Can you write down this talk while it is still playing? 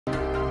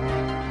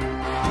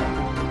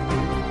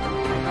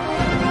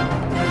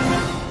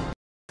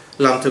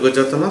Lamtego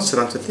jatana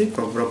Swrangchati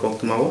Kokborok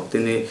Koktwma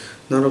tini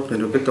narok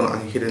niruke tong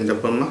anghirin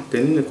japolma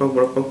tini ni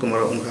Kokborok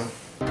Koktwma ungha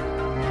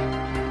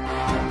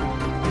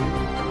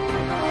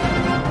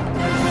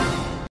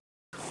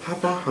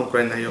hapa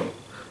hamkrai nayo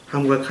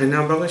hamkrai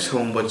khaina bagai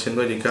samong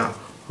bochengo dika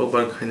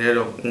hobar khaina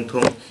rok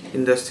ungthong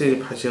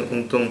industry phasing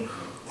ungthong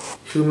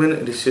human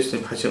resource ni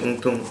phasing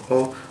ungthong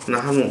o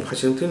nahamung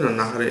phasing tino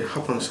nahare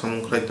hapang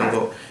samong khlai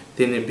tongo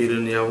tini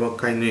birunia wa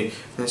kainui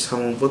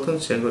samong boton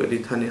chengo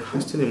rithani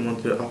hastini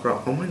mantri apra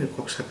omani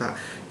koksaka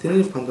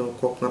tini pando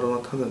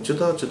koknaro thana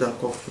juda juda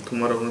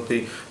Koktwma noti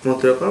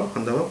mantri apra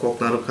pandawa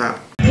koknaro kha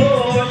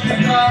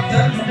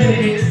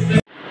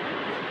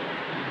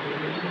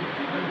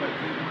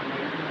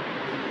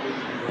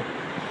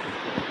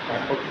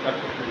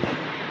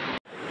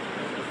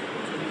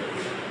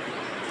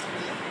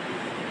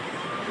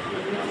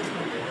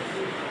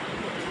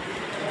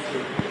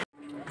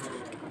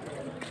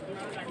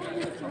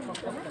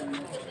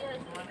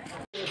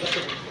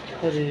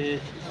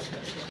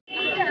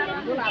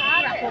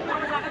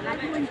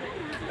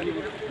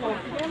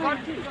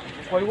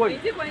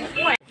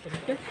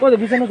কত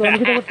বিছানা তো আমি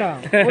কি করতাম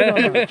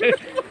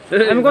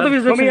আমি কত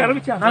বিছানা তুমি আর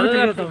বিছানা আমি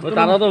তো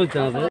তারা তো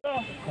বিছানা তো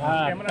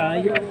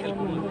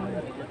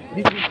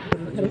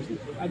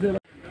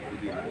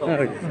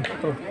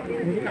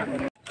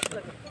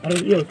আর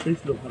ইয়ে প্লিজ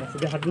লো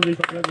আসলে হাত দিয়ে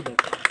সব লাগবে তো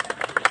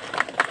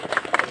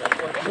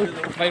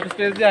ভাই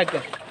স্পেস দিয়ে আইতো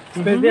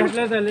স্পেস দিয়ে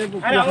আসলে তাহলে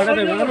ফাটা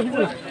দেব না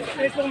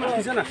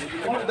বিছানা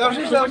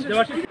দেবাশিস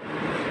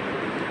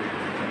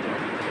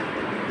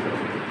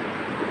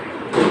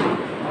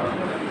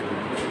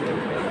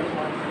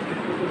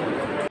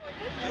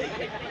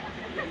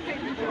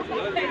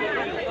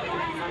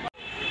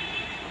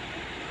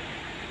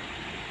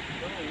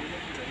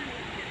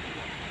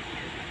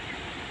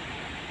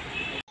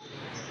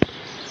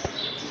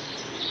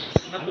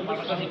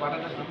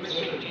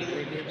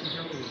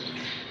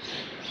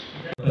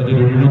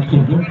অনুরোধ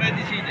করব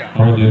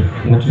আমাদের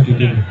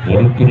অতিথিকে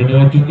বরণ করে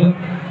নেওয়ার জন্য।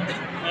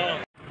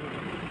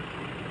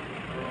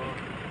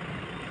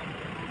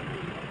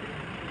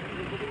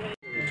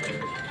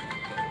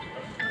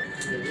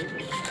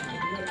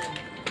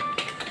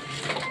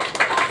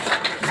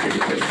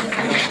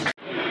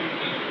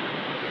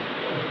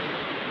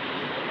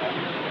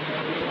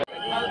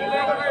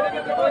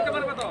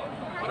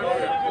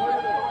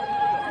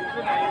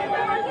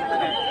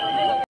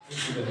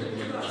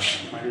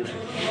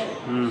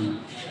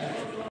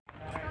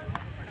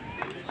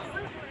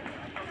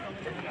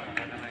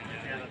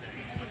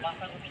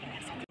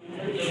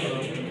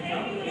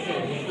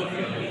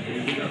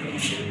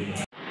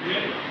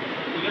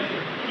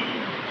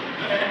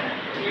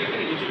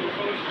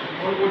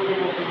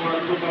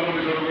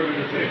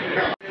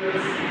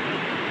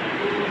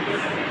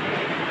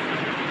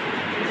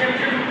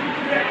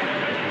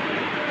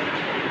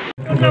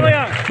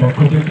 পক্ষ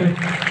থেকে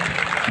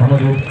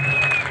আমাদের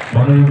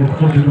মাননীয়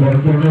মুখ্যমন্ত্রীকে বরণ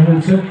করে নেওয়া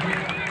হয়েছে।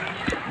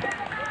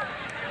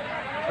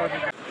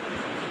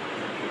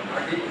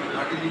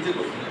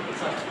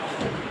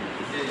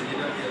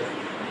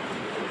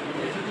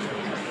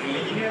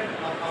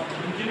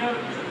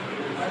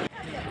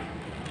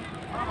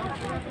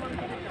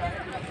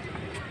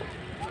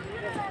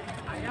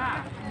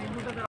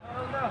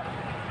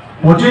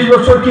 পঁচিশ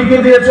বছর কি কি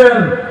দিয়েছেন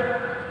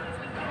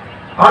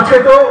আজকে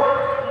তো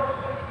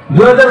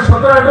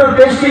 2017-18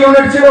 23টি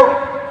ইউনিট ছিল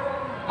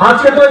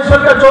আজকে তো এই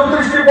সরকার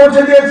 34টি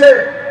পৌঁছে দিয়েছে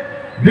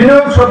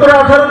বিনিয়োগ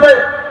 17-18-তে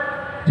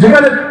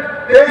যেখানে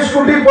 23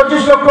 কোটি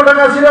 25 লক্ষ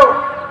টাকা ছিল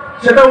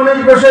সেটা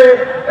 19 মাসে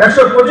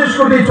 125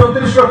 কোটি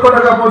 34 লক্ষ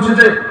টাকা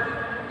পৌঁছেছে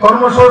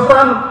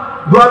কর্মসংস্থান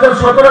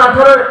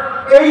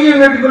 2017-18 এই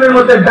ইউনিটগুলির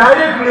মধ্যে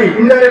ডাইরেক্টলি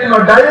ইনডাইরেক্টলি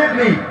নট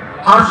ডাইরেক্টলি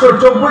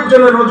 824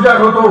 জনের রোজগার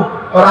হতো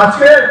আর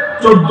আজকে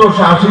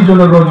 1480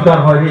 জনের রোজগার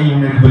হয় এই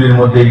ইউনিটগুলির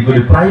মধ্যে এইগুলি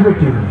প্রাইভেট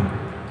ইউনিট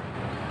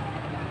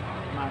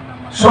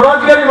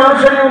সমাজকারী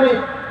মানুষের ইউনিট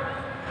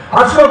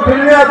আজকে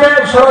বিলনিয়াতে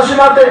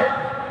সরাসীমাতে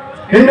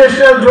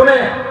ইন্ডাস্ট্রিয়াল জোনে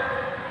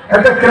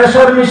একটা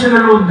ক্র্যাশার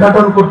মেশিনের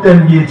উদ্ঘাটন করতে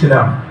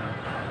গিয়েছিলাম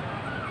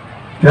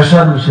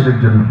ক্র্যাশার মেশিনের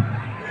জন্য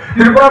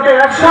ত্রিপুরাতে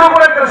 100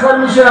 উপরে ক্র্যাশার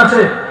মেশিন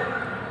আছে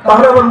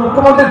তাহলে আবার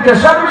মুখ্যমন্ত্রী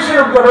ক্র্যাশার মেশিন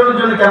উদ্ঘাটনের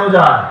জন্য কেন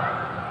যায়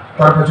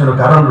তার পেছনে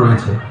কারণ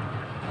রয়েছে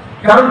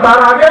কারণ তার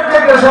আগের যে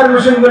ক্র্যাশার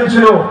মেশিনগুলি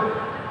ছিল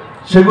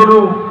সেগুলো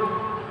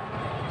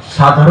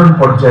সাধারণ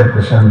পর্যায়ের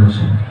ক্র্যাশার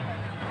মেশিন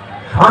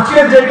আজকে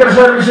যে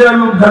ক্র্যাশার মেশিন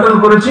আমি উদ্ঘাটন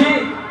করেছি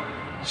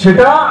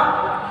সেটা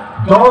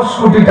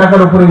 10 কোটি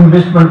টাকার উপরে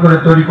ইনভেস্টমেন্ট করে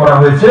তৈরি করা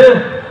হয়েছে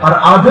আর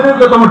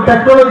আধুনিকতম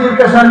টেকনোলজির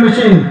ক্র্যাশার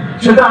মেশিন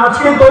সেটা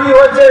আজকে তৈরি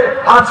হয়েছে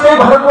আজকে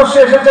ভারতবর্ষে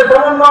এসেছে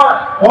তেমন নয়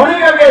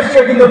অনেক আগে এসেছে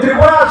কিন্তু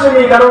ত্রিপুরা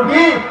আসেনি কারণ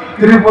কি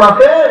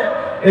ত্রিপুরাতে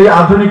এই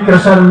আধুনিক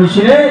ক্র্যাশার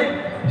মেশিনে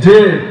যে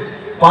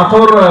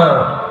পাথর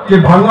কে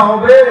ভাঙা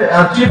হবে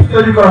আর চিপ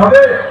তৈরি করা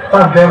হবে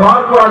তার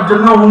ব্যবহার করার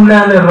জন্য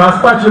উন্নয়নের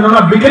রাস্তা ছিল না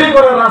বিক্রি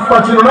করার রাস্তা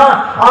ছিল না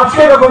আজকে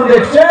এরকম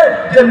দেখছে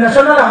যে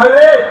ন্যাশনাল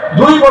হাইওয়ে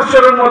 2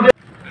 বছরের মধ্যে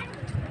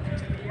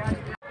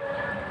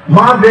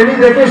মা দেরি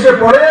দেখে সে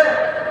পড়ে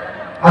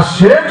আর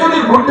সে যদি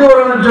ঘুরতে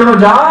ওড়ানোর জন্য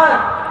যায়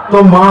তো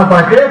মা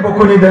তাকে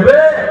বকুনি দেবে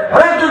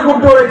আরে তুই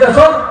ঘুরতে ওড়াইতেছ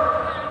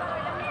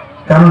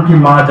কারণ কি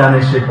মা জানে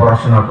সে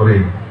পড়াশোনা করে,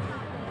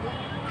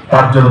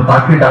 তার জন্য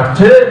তাকে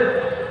ডাকছে।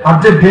 আর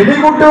যে ডেলি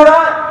গুড্ডে ওরা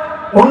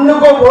অন্য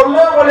কেউ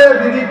বললেও বলে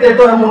দিদি তে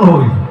তো এমন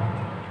হই,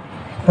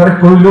 তারা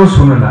কইলেও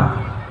শুনে না।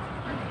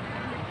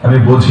 আমি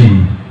বুঝি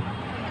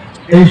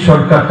এই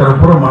সরকারটার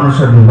উপর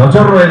মানুষের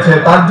নজর রয়েছে,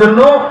 তার জন্য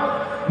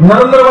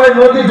নরেন্দ্র ভাই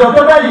মোদী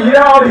যতটাই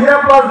হীরা আর হীরা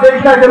প্লাস দেখ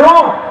না কেন,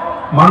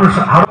 মানুষ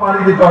আরো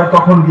পাড়ি দিতে হয়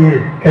তখন গিয়ে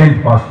 10th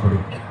পাস করে।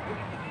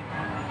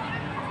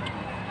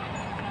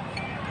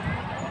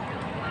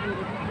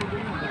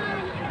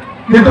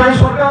 কিন্তু এই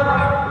সরকার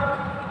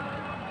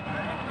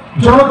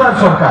জনতার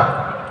সরকার।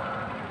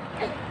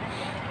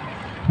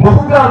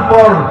 বহুকাল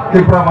পর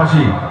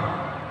ত্রিপুরাবাসী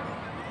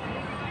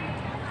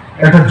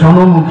একটা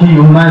জনমুখী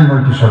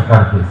উন্নয়নমুখী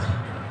সরকার পেয়েছে।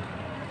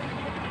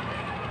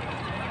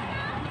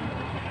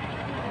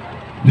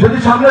 যদি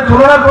সামনে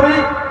তুলনা করি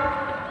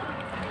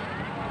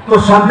তো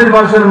শান্তির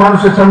বাসের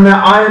মানুষের সামনে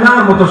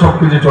আয়নার মতো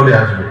সবকিছু চলে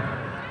আসবে।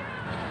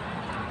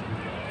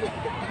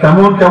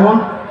 কেমন কেমন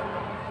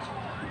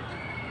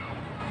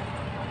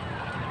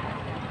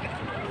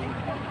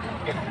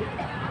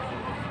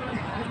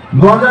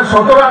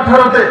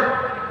 2017-18-তে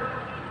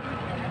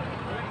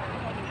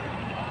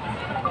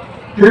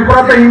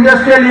ত্রিপুরাতে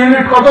ইন্ডাস্ট্রিয়াল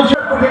ইউনিট কত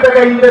কোটি টাকা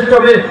ইনভেস্ট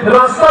হবে,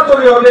 রাস্তা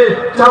তৈরি হবে,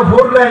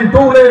 4 লেন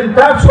 2 লেন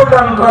 500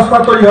 টান রাস্তা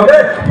তৈরি হবে,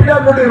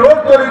 পিডব্লিউডি রোড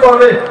তৈরি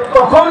করবে।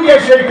 তখন গিয়ে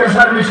সেই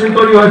ক্রেশার মেশিন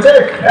তৈরি হয়েছে।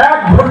 1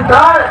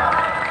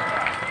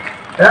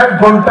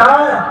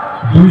 ঘন্টায়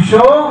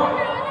 200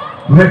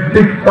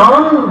 মেট্রিক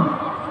টন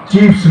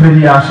চিপস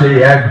বেরিয়ে আসে।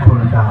 1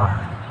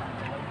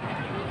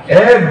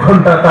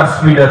 ঘন্টা তার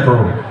স্পিড এত।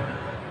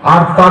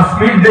 আর তার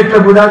স্পিড দেখলে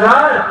বোঝা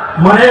যায়,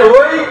 মানে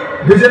ওই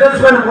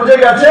বিজনেসম্যান বুঝে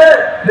গেছে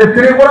যে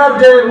ত্রিপুরার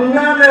যে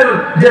উন্নয়নের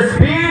যে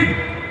স্পিড,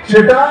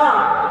 সেটা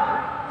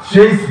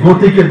সেই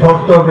গতিকে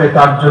ধরতে হবে।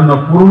 তার জন্য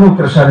পুরনো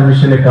ক্রেশার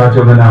মেশিনে কাজ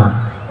হবে না,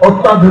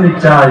 অত্যাধুনিক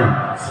চাই,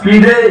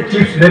 স্পিডে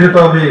চিপস বেরোতে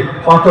হবে,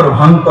 পাথর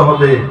ভাঙতে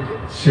হবে।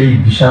 সেই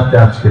দিশাতে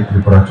আজকে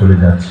ত্রিপুরা চলে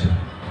যাচ্ছে।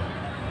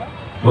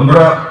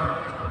 বন্ধুরা,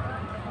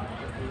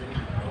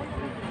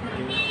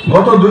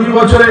 গত 2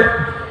 বছরে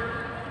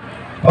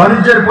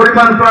বাণিজ্যের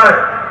পরিমাণ প্রায়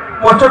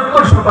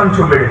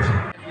 75% বেড়েছে।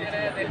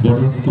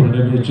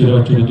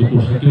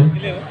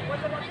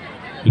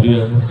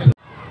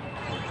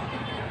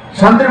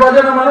 শান্তির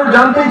বাজারের মানুষ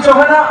জানতে ইচ্ছে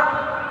হয় না।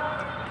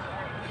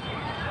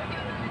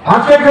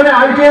 আজকে এখানে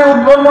আইটি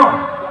উদ্বোধন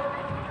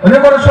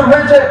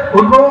হয়েছে,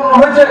 উদ্বোধন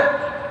হয়েছে।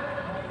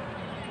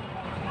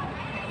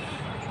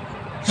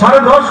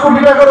 10.5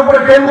 কোটি টাকার উপরে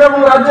কেন্দ্র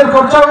এবং রাজ্যের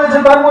খরচা হয়েছে।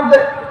 তার মধ্যে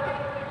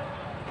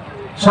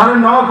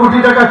 9.5 কোটি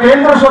টাকা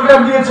কেন্দ্র সরকার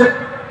দিয়েছে,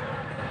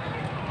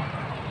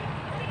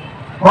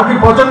 বাকি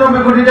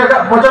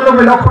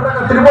 95 লক্ষ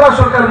টাকা ত্রিপুরা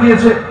সরকার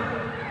দিয়েছে।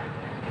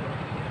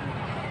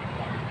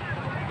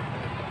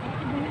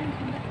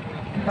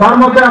 তার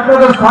মধ্যে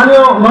আপনাদের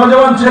স্থানীয়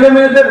নজওয়ান ছেলে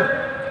মেয়েদের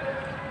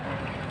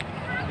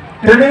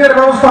ট্রেনিং এর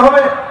ব্যবস্থা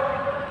হবে,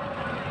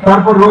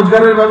 তারপর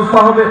রোজগারের ব্যবস্থা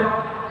হবে।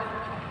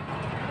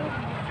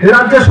 এ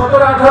রাজ্যে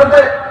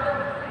 17-18-তে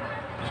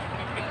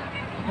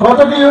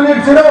কতটি ইউনিট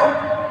ছিল?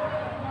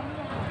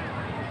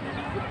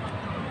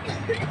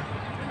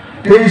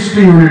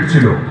 23টি ইউনিট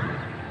ছিল।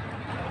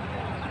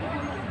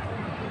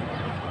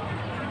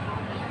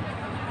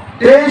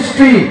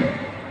 23টি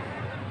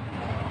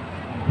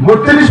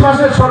 32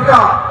 মাসের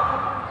সরকার,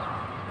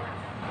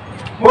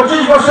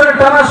 25 বছরের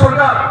টানা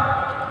সরকার।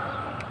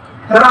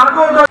 তারা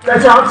আগেও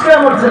দেখছে আজকে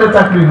আমার ছেলে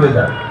চাকরি হয়ে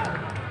যায়,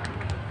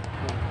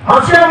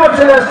 আজকে আমার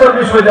ছেলে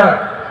এস্টাবলিশ হয়ে যায়,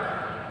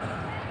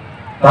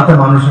 তাতে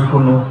মানুষের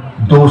কোনো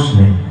দোষ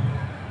নেই।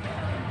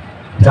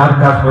 যার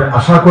কাজ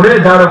আশা করে,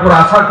 যার উপর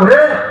আশা করে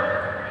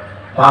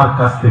তার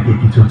কাছ থেকে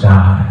কিছু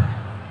চায়,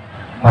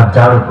 আর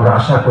যার উপর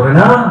আশা করে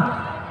না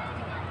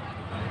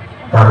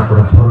তার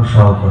উপরে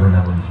ভরসাও করে না।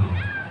 বন্ধু,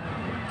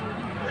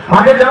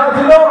 আগে যারা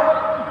ছিল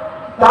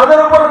তাদের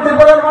উপর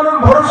ত্রিপুরার মানুষ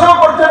ভরসাও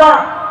করতে না,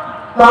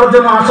 তার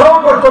জন্য আশাও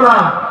করতো না,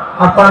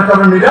 আর তার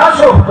কারণে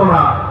নিরাশও হতো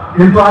না।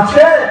 কিন্তু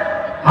আজকে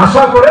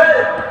আশা করে,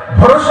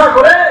 ভরসা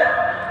করে,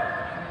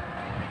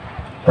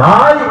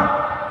 তাই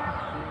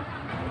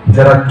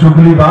যারা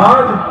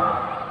চুগলিবাজ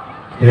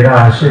এরা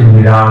এসে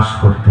নিরাশ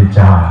করতে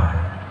চায়।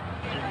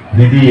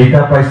 দিদি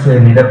এটা পাইছেন,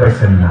 এটা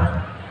পাইছেন না,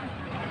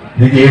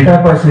 দিদি এটা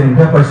পাইছেন,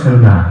 এটা পাইছেন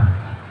না,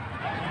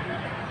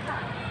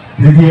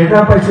 দিদি এটা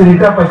পাইছেন,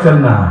 এটা পাইছেন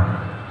না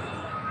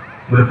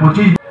বলে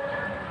 25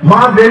 মা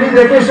বেনি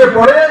দেখে সে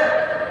পড়ে।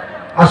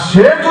 আর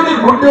সে যদি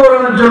গুড্ডি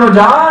ওড়ানোর জন্য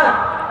যায়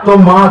তো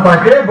মা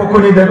তাকে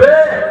বকুনি দেবে,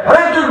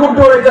 আরে তুই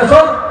গুড্ডি ওড়াইতেছ।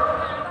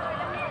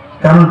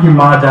 কারণ কি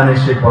মা জানে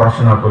সে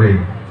পড়াশোনা করে,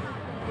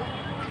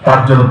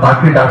 তার জন্য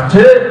তাকে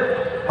ডাকছে।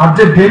 আর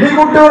যে ডেলি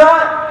গুড্ডি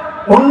ওড়ায়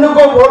অন্য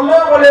কেউ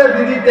বললেও বলে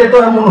দিদি তে তো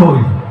এমন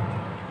হই,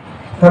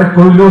 তারা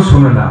কইলেও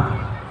শুনে না।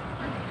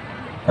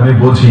 আমি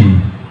বুঝি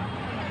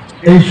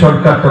এই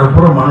সরকারটার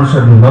উপর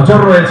মানুষের নজর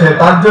রয়েছে,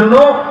 তার জন্য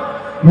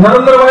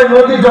নরেন্দ্র ভাই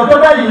মোদী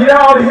যতটাই হীরা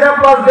আর হীরা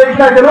প্লাস দেখ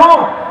না কেন,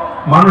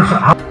 মানুষ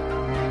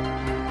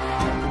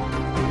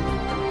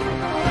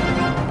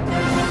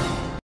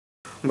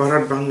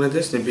Barat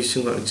Bangladesh ni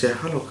bisingo je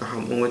halo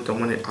kaham ungoi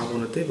tongmani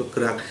abono teibo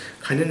krak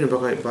khainani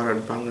bagai Barat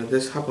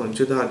Bangladesh habon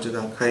juda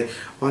juda khai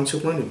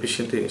wansukmani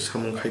bisinti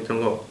samung khai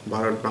tongo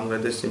Barat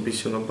Bangladesh ni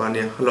bisingo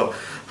bania halo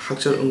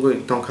hakchar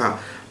ungoi tongkha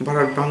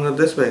Barat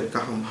Bangladesh bai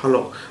kaham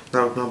halo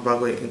darokna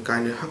bagai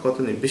kaini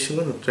hakotoni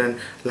bisingo no train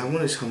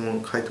lamoni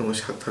samung khai tongo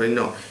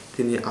saktharino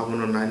tini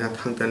abono naina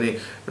thangtani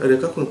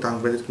reka kun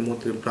tangbedi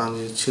motri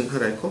pranji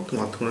chingharai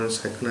Koktwma thungna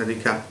saikna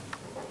rika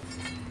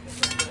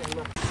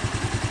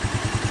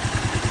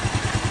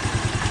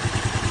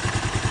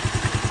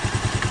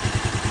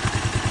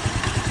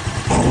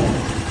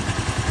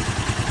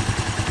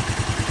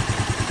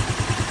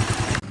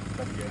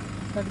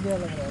cut गया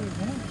लग रहा है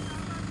ना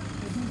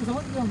इसमें तो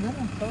समझ गए होंगे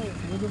ना तो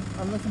वो जो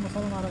अल्लाह से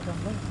मसाला मारा था हम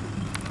लोग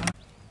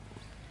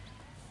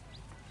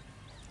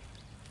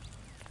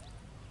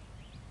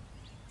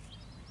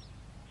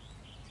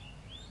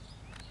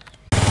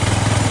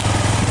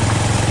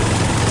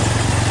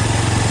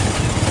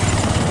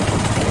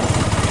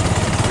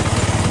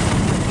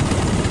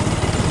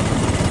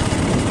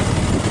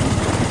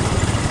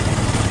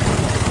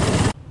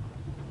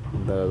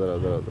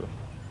দাঁড়া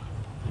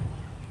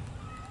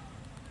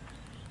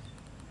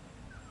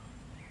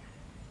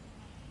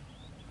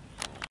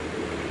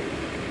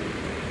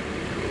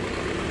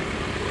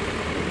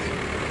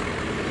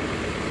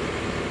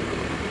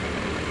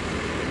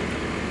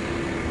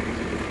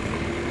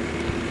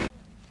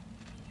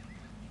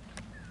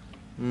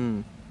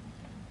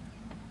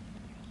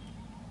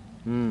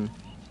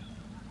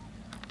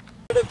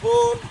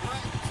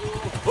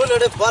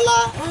Bullet bala,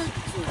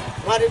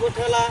 Marigo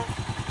Tella,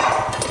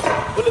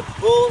 bullet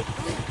ball,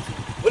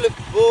 bullet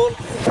ball.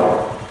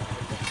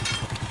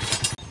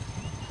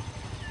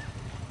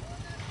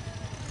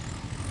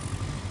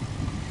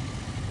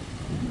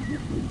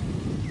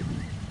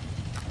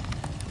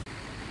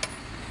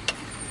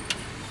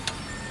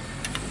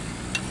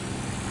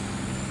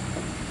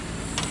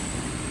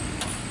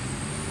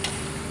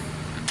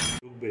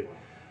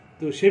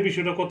 তো সে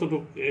বিষয়টা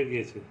কতটুকু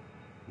এগিয়েছে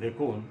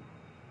দেখুন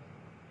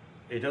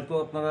এটা তো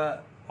আপনারা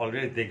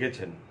অলরেডি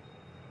দেখেছেন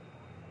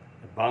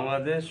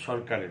বাংলাদেশ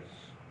সরকারের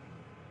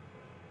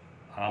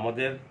আর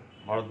আমাদের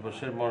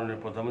ভারতবর্ষের মাননীয়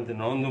প্রধানমন্ত্রী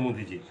নরেন্দ্র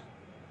মোদীজির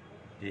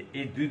যে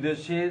এই দুই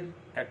দেশের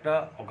একটা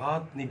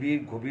অগাধ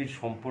নিবিড় গভীর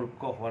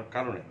সম্পর্ক হওয়ার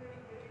কারণে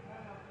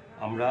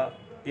আমরা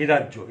এই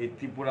রাজ্য এই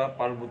ত্রিপুরা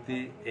পার্বতী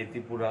এই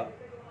ত্রিপুরা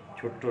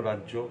ছোট্ট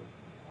রাজ্য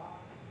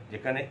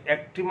যেখানে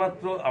একটি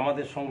মাত্র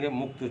আমাদের সঙ্গে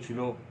মুক্ত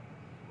ছিল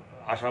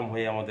আসাম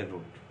হয়ে আমাদের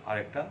রুট আর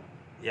একটা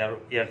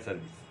এয়ার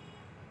সার্ভিস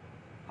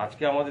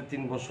আজকে আমাদের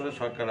 3 বছরের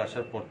সরকার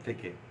আসার পর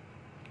থেকে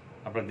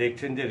আপনারা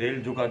দেখছেন যে রেল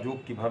যোগাযোগ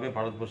কিভাবে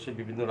ভারতবর্ষের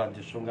বিভিন্ন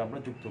রাজ্যের সঙ্গে আমরা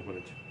যুক্ত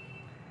করেছি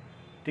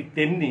ঠিক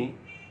তেমনি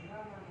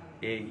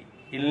এই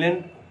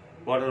ইনল্যান্ড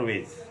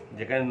ওয়াটারওয়েজ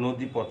যেখানে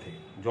নদী পথে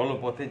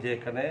জলপথে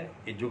যেখানে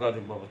এই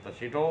যোগাযোগ ব্যবস্থা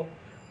সেটাও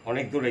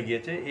অনেক দূর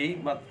এগিয়েছে এই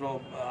মাত্র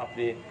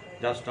আপনি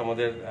জাস্ট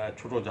আমাদের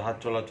ছোট জাহাজ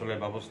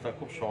চলাচলের ব্যবস্থা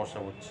খুব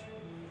সহসা হচ্ছে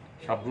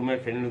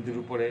সাবরুমের ফেনী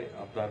নদীর উপরে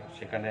আপনার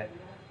সেখানে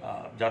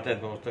যাতায়াত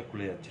ব্যবস্থা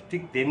খুলে যাচ্ছে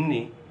ঠিক তেমনি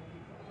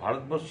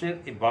ভারতবর্ষের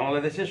এই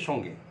বাংলাদেশের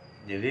সঙ্গে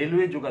যে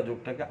রেলওয়ে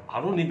যোগাযোগটাকে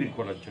আরও নিবিড়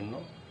করার জন্য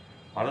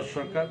ভারত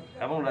সরকার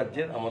এবং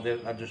রাজ্যের আমাদের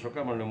রাজ্য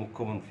সরকার মাননীয়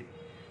মুখ্যমন্ত্রী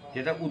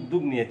যেটা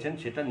উদ্যোগ নিয়েছেন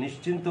সেটা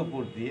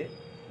নিশ্চিন্তপুর দিয়ে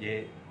যে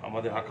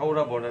আমাদের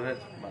আখাউড়া বর্ডারের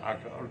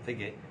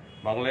থেকে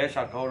বাংলাদেশ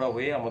আখাউড়া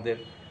হয়ে আমাদের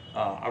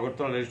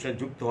আগরতলা রেল স্টেশন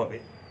যুক্ত হবে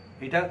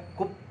এটা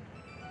খুব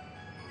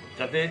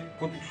যাতে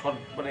খুব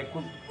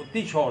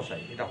অতি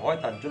সহসায় এটা হয়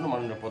তার জন্য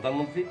মাননীয়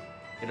প্রধানমন্ত্রী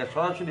এটা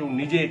সরাসরি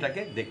নিজে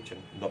এটাকে দেখছেন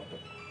দপ্তর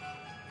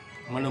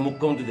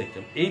মুখ্যমন্ত্রী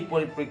দেখছেন এই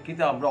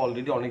পরিপ্রেক্ষিতে আমরা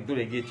অলরেডি অনেক দূর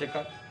এগিয়েছে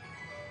কাজ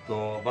তো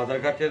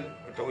বাজারঘাটের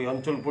ওই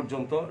অঞ্চল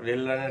পর্যন্ত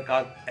রেল লাইনের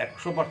কাজ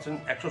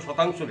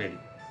 100% রেডি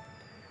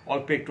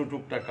অল্প একটু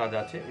টুকটাক কাজ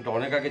আছে এটা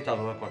অনেক আগে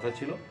চালু হওয়ার কথা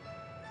ছিল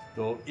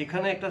তো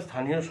এখানে একটা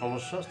স্থানীয়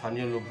সমস্যা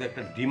স্থানীয় লোকদের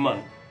একটা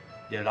ডিমান্ড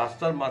যে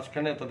রাস্তার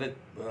মাঝখানে তাদের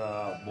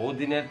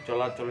বহুদিনের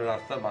চলাচলের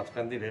রাস্তার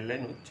মাঝখান দিয়ে রেল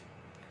লাইন হচ্ছে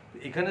তো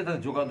এখানে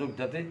তাদের যোগাযোগ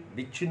যাতে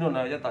বিচ্ছিন্ন না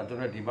হয়ে যায় তার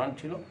জন্য ডিমান্ড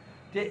ছিল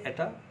যে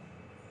এটা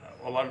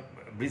ওভার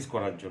ব্রিজ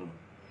করার জন্য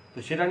তো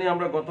সেটা নিয়ে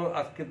আমরা গত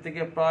আজকের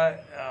থেকে প্রায়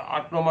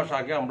 8-9 মাস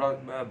আগে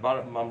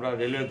আমরা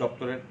রেলওয়ে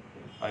দপ্তরের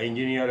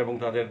ইঞ্জিনিয়ার এবং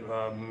তাদের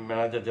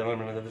ম্যানেজার জেনারেল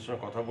ম্যানেজারদের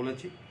সঙ্গে কথা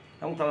বলেছি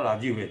এবং তারা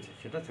রাজি হয়েছে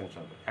সেটা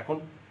স্যাংশন হবে এখন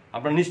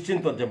আমরা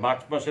নিশ্চিন্ত যে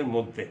মার্চ মাসের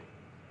মধ্যে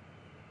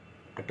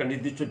একটা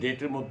নির্দিষ্ট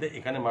ডেটের মধ্যে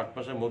এখানে মার্চ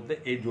মাসের মধ্যে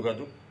এই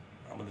যোগাযোগ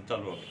আমাদের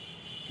চালু হবে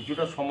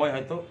কিছুটা সময়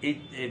হয়তো এই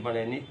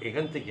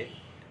এখান থেকে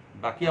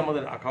বাকি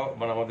আমাদের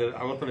আমাদের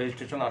আগরতলা রেল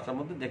স্টেশন আসার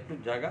মধ্যে যে একটু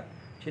জায়গা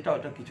সেটা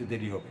হয়তো কিছু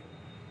দেরি হবে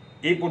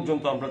এই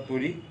পর্যন্ত আমরা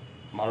তৈরি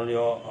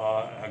মাননীয়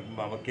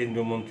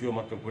কেন্দ্রীয় মন্ত্রীও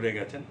মাত্র ঘুরে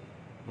গেছেন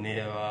উনি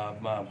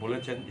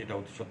বলেছেন যেটা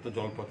অতি সত্ত্বর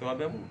জলপথে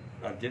হবে এবং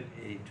রাজ্যের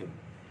এই জন্য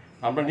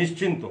আমরা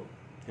নিশ্চিন্ত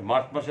যে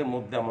মার্চ মাসের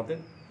মধ্যে আমাদের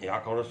এই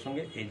আখাউড়ার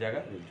সঙ্গে এই জায়গা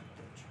রেল যুক্ত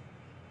হচ্ছে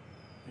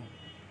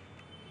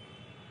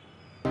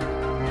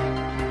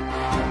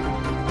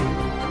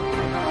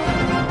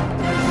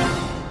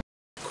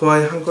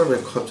খোয়াই হাঙ্করবে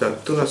খবজা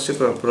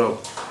তুলাসিকর ব্রক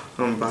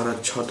ভারত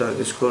ছটা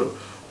স্কুল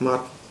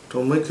মাঠ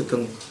টमै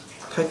কিতং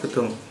থাই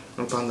কিতং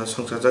banda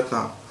Swrangchati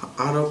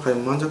aro pai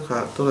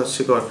manjaka tola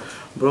sikor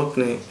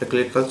Brokni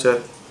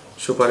agriculture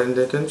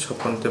superintendent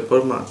Sopante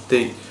Burma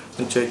tei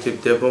Joytip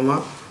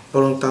Deboma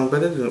borong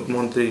tangbere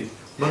montri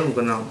borong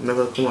gana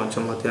Mebel Kumar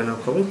Jamatiana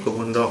Kobi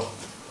Kubundo.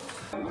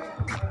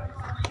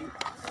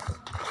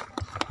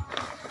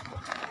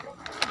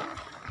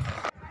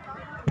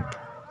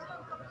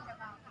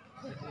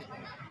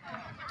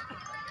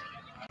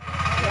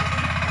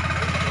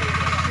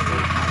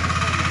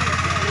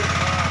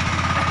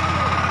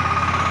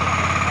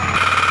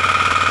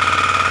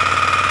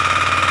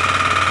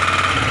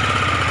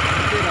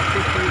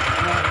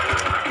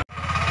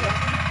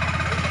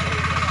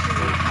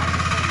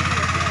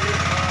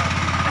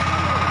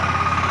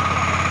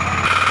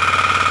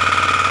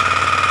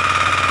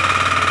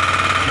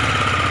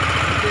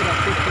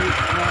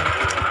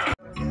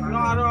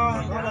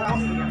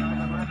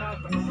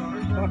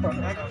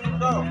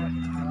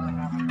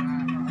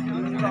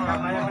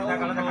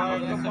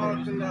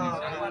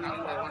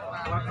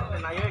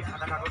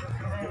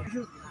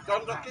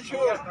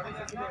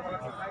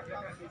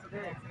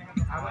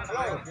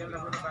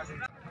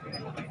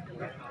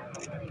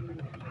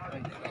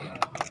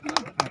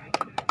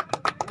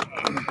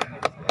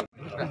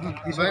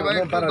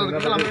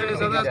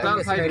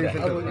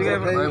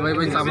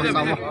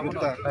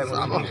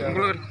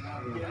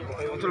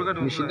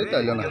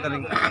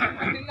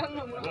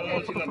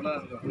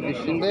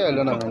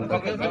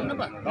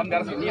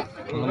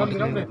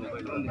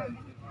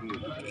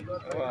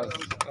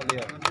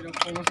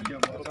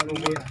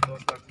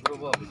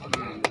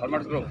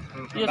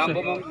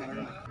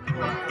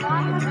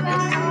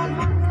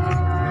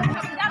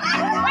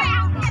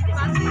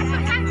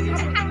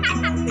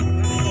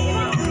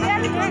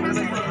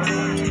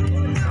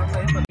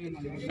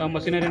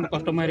 Machinery and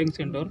customising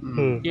centre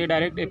ये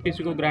direct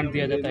APC को grant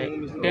दिया जाता है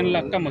 10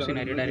 लाख का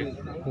machinery direct.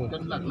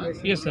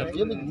 Yes sir,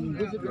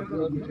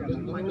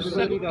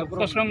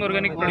 first रंग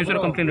organic producer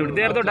company limited,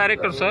 they are the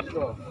director sir.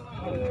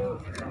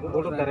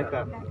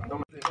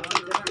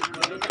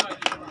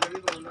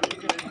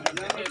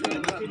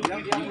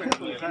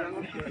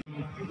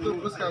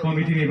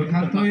 Committee ने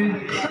बखातोय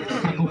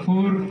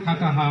खाकुफुर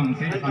खाकाहाम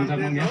से पंजाब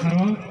मंगे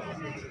हरो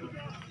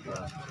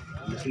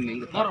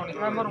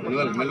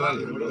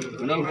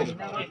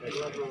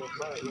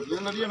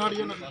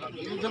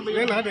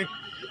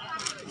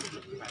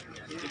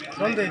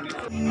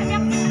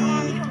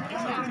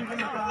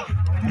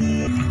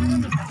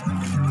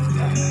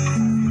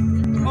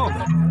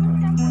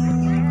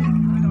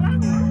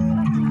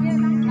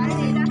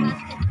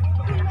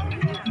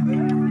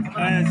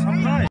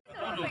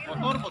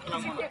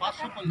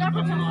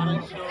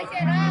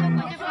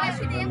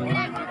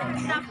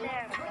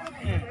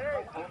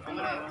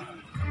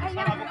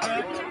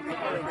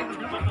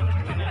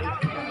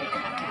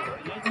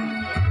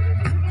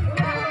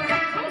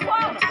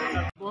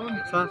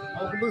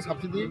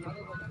subsidy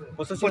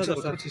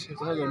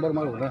 85,000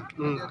 baru na.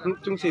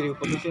 Tung siri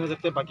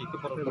 85,000 बाकी के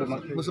पर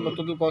मुझे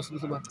बता दो पास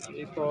मुझे बात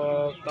एक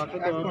ताकि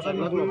तो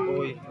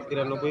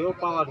 93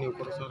 पावर नहीं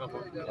ऊपर सर अब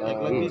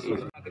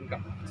 1,20,000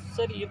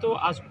 सर ये तो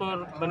आज पर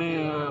बने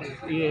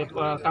ये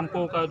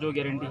कैंपो का जो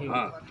गारंटी है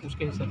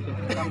उसके हिसाब से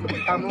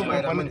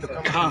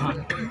हाँ हाँ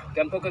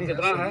कैंपो का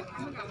कितना है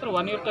सर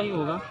 1 ईयर का ही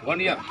होगा 1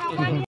 ईयर।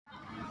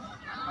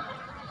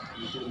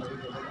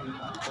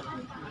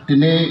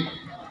 दिनै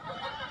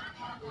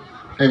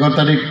 11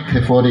 तारिख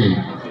फेब्रुवारी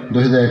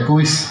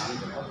 2021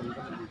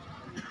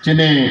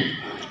 दिनै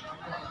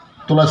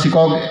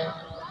तुलासिकक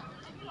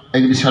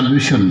एग्री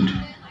सार्विसन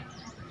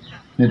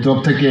नि तरफ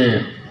থেকে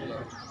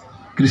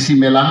कृषि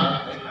मेला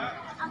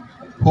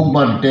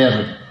हुकबार देर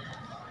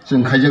जों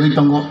खायजागै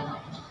दङ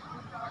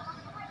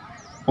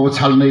अब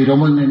सालनै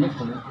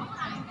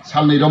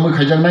रमै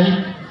खायजागनाय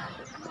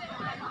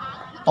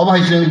अबाय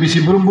जों बिसि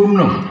बुरुम बुरुम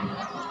नं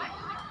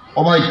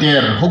अबाय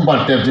देर हुकबार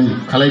देर जों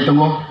खालाय दङ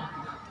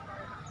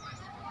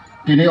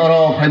दिनै अर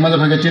फाइमाजा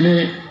फैगासिनो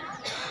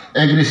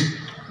एग्री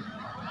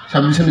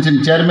सार्विसन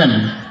चेयरमैन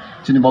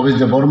जोंनि भबेश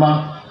देव बर्मा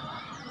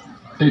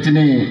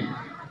दिनै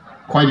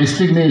खय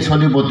डिस्ट्रिक्टनि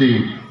सभापति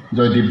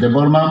जयदीप देव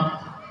बर्मा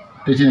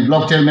दिनै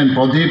ब्लक चेयरमैन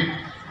प्रदीप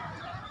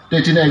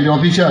दिनै एग्री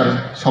अफिसार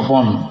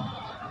सपन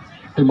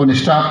दिनै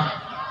स्टाफ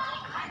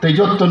दै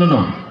जत्तनो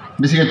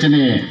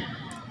बिसिगासिनो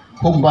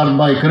हुकबार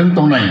बाय गोरों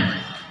दंनाय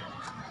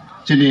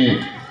जोंनि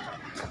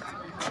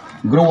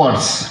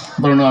ग्रोवार्स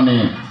बरनानि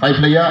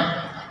पाइपलाइया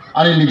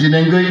आरो निजे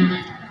नंगै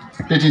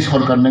दिनै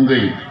सरकार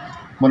नंगै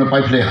मन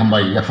पाइपलाइ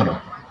हामबाय याफोराव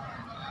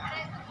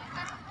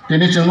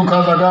दिनै जों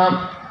खाजागा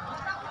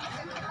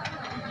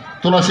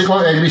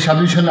तुलासिकक एग्री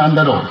सार्विसन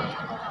आन्डाराव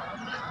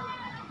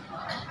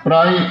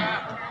प्राय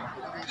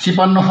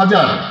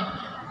 56,000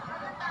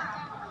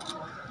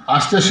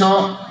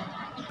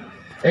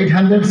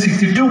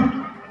 862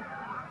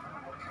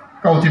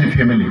 काउंटिनि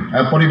फैमिली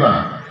परिवार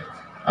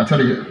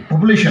एक्चुअली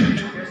पपुलेशन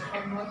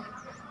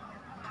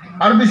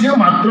और बिसियाव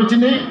मात्र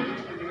दिनै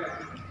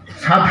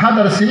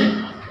 7,000 से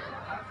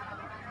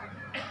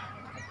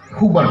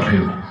हुकबार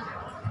थयो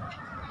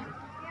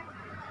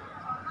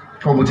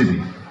कबुचिनि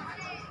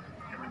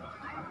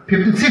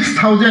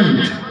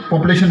 56,000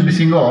 पपुलेशन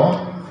बिसिंगो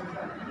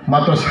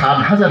मात्र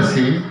 7,000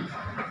 सि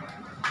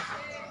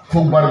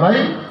हुकबारबाय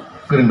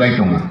गोरोंबाय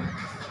दङ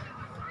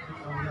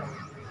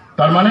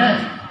तारमाने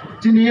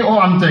चिनि ओ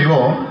आमचाइगो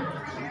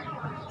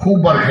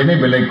हुकबार खायनाय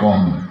बेलाय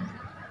कम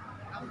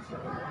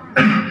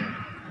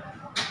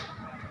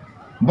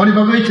बनि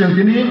बागै जों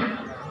दिनै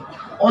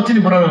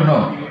अचिनि बरानो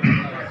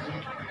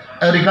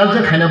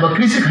एग्रिकालचार खायना बा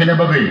कृषि खायना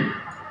बागै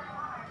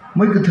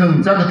मै गोथों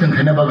जा गोथों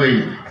खायना बागै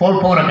फल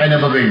फगरा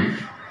खायना बागै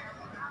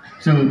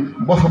जों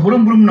बस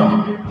ब्रुम ब्रुम न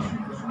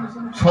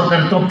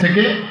सरकार तरफ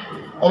থেকে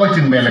अबाय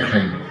जों मेला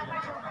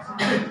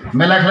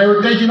खालाय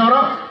उताय दिनाव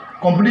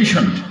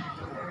कम्पिटिशन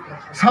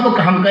सब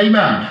गाहाम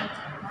गायमा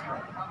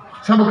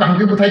सब गाहाम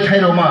के बुथाय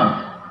थायरमा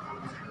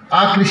आ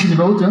कृषिनि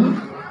बाव जों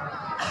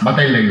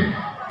बादायलायो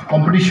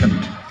कम्पिटिशन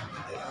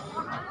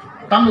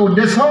ताम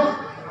उद्देश्य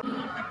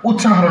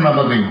उत्साहरना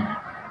बागै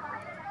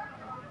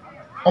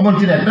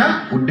अमन्थिना একটা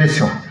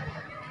उद्देश्य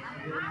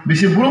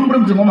बेसे ब्रुम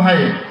ब्रुम जों माहाय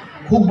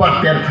हुकबार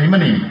टेर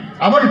थाइमानि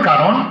आबाद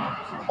कारण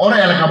और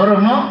एलाका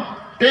बरनो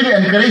टेबे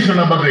एनकारेज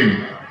होना बागै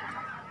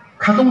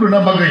खातुम रुना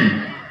बागै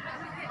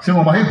जों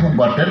माहाय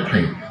हुकबार टेर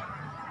थाइ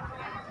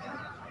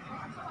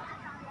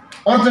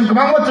और जों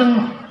गोबां जों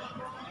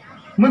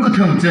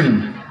मैगोथों जों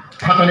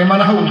फातानि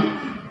मानाहौ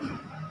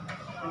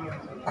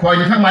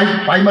खवायनि थां माइ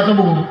पाइमा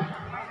दबो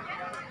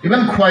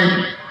इबान खवाय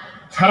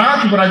सारा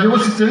राज्योआव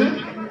जों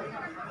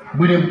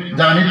बुनि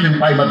जानानै जों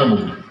पाइमा दबो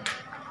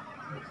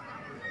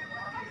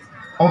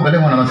ओ बेले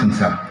होना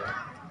संसा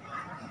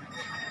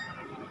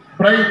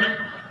प्राय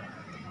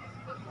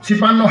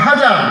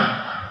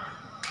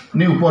 56,000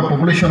 नि ऊपर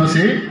पपुलेशन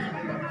से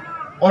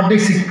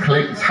अर्धेक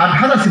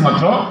 7,000 से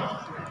मात्र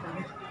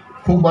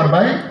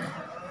हुकबारबाय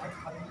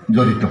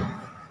जड़ित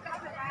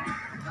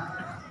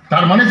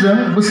तार माने जों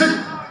बोसोर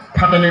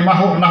फातानि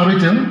माहो नाहरै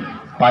जों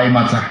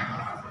पाइमाचा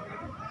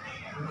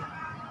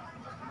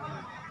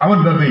आबाद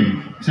बागै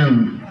जों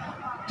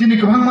दिनै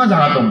गोबां मा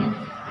जाहा दं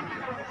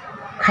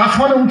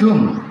खासवानो उंथों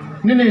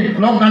निने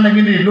नक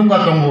गाननागिरि लुंगा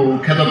दङ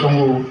खेदा दङ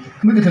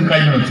मै गोथों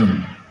गायनो जों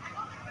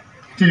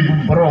दिनै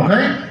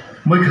बर'खाय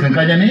मै गोथों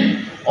गायनानै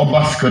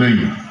अभ्यास करै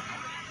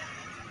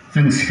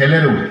जों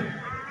सेलेरो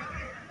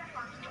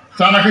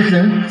जानाखै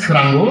जों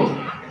सोरांगो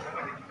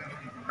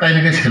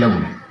गायनाखै सेलावो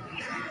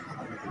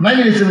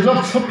नायनो जों सब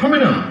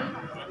सबफ्रामैनो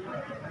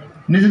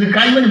निजेनि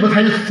गायमानि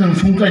बोथाय जों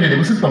संजायनानै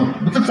बोसोर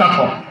जाथ'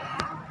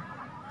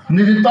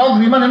 निजे तक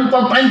रिमाने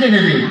तक टाइम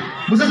जायनानै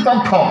बोसोर तक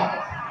थ'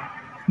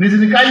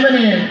 निजेनि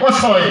गायमानि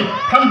कसय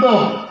थांतो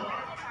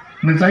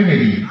नों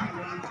जायनानै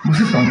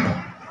बोसोर तक थ'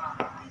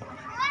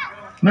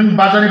 नों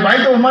बाजारनि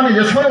बायदो माने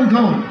जे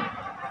सोलोंथों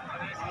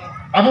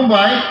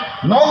आबुबाय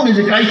नक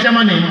निजे गायचा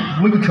माने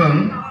मैगोथों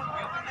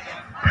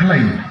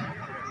फैलायो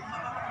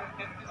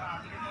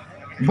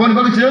बन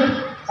बागै जों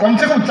कम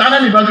से कम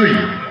जानायनि बागै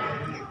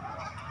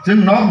जों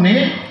नकनि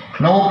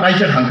नक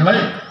गायचा थांखलाय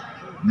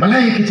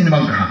बालाय किचिनि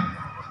बां गाहाम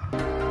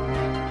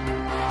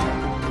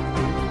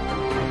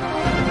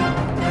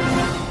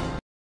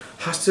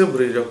हास्य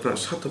बुरै रक्ना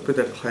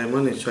सातपेदा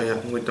खालामनानै जाया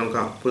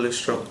मैतंका पुलिस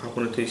रक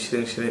आपुनि थै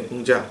सिरिं सिरिं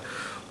उंजा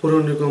पुर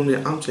निगमनि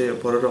आमचाय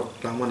बररक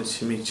लामानि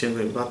सिमि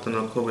चेंगै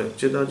बातना खबे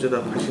जुदा जुदा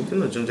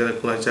फासिथिनो जोंजारा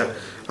खुलायजा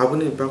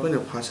आबुनि बागैनो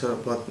फासा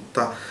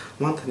बाता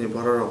माथानि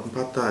बररक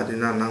बाता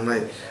रिना नांनाय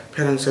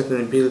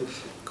फेरांसातनि बिल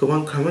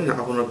गोबां खामानि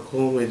आबुनो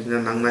खमै रिना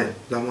नांनाय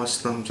लामा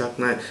स्नाम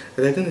जागनाय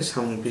रेगनि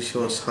सामुं बिसो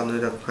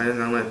सानैरा खायना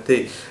नांनाय दै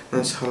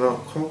साला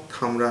खक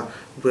थामरा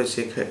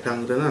ब्रैसे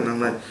रांग्रोना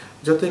नांनाय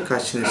जतै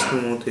काशिनि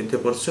सामुंथि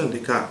देपरसन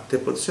रिका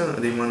देपरसन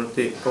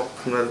रिमानति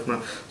कोक्तमा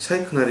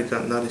साइखनारिका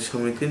नारी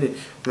समितिनि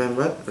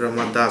मेम्बर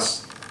रमा दास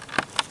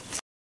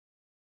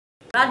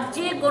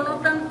राज्य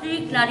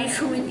गणतांत्रिक नारी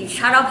समिति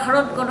सारा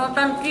भारत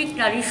गणतांत्रिक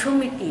नारी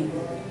समिति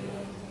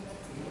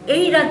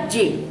এই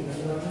রাজ্যে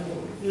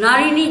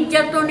নারী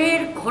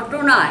নির্যাতনের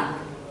ঘটনায়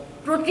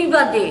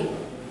প্রতিবাদে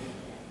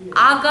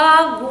আগা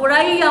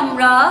গোড়াই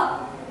আমরা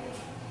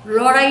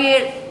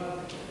লড়াইয়ের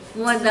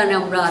ময়দানে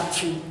আমরা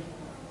আছি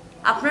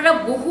আপনারা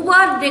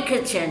বহুবার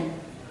দেখেছেন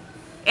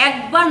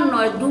একবার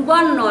নয়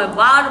দুবার নয়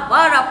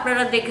বারবার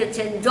আপনারা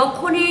দেখেছেন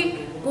যখনই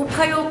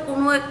কোথাও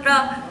কোনো একটা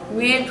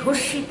মেয়ে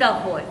ধর্ষিতা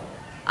হয়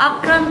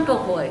আক্রান্ত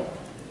হয়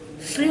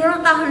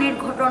শ্লীলতাহানির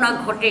ঘটনা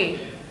ঘটে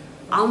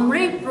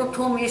আমরাই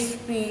প্রথম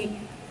এসপি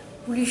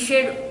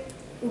পুলিশের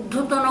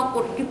ঊর্ধ্বতন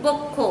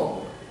কর্তৃপক্ষ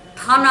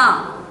থানা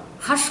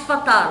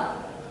হাসপাতাল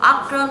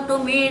আক্রান্ত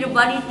মেয়ের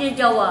বাড়িতে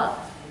যাওয়া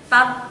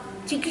তার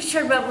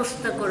চিকিৎসার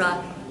ব্যবস্থা করা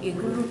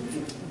এগুলো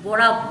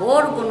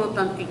বরাবর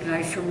গণতান্ত্রিক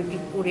নারী সমিতি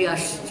করে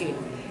আসছে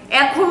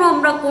এখনও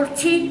আমরা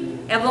করছি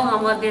এবং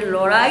আমাদের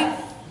লড়াই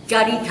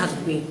জারি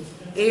থাকবে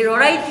এই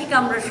লড়াই থেকে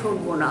আমরা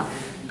সরব না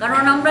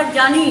কারণ আমরা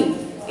জানি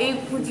এই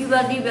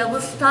পুঁজিবাদী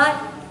ব্যবস্থায়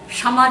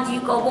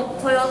সামাজিক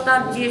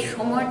অবক্ষয়তার যে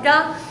সময়টা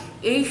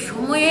এই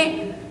সময়ে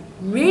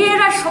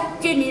মেয়েরা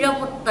সবচেয়ে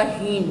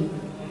নিরাপত্তাহীন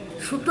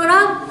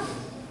সুতরাং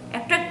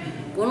একটা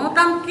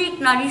গণতান্ত্রিক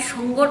নারী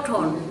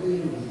সংগঠন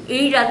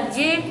এই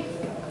রাজ্যে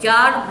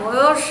যার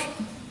বয়স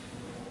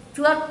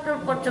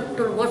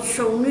 74-75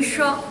 বছর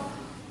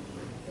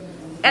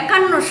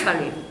 1951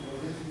 সালে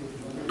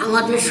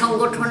আমাদের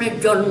সংগঠনের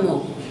জন্ম।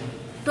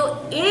 তো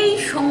এই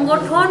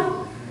সংগঠন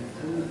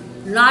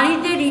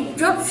নারীদের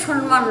ইজ্জত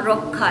সম্মান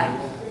রক্ষায়,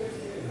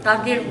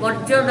 তাদের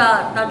মর্যাদা,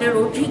 তাদের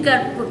অধিকার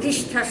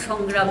প্রতিষ্ঠার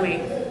সংগ্রামে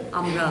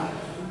আমরা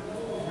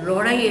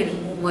লড়াইয়ের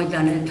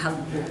ময়দানে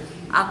থাকব।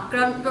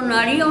 আক্রান্ত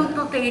নারী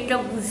অন্তত এটা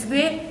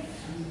বুঝবে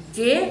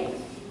যে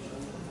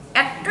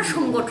একটা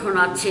সংগঠন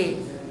আছে,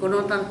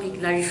 গণতান্ত্রিক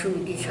নারী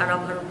সমিতি, সারা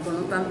ভারত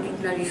গণতান্ত্রিক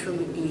নারী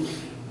সমিতি,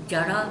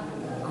 যারা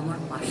আমার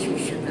পাশে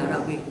এসে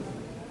দাঁড়াবে।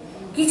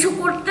 কিছু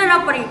করতে না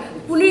পারি,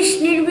 পুলিশ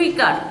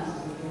নির্বিকার।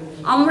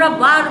 আমরা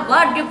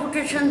বারবার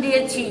ডেপুটেশন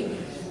দিয়েছি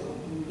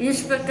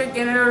inspector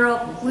general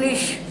of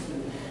police,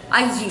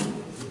 IG,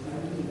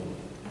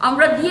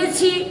 আমরা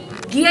দিয়েছি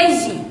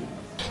ডিআইজি।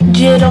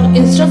 জিএরং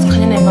ইনস্ট্রান্স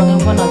খানে বাগে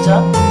বনাজা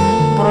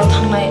বড়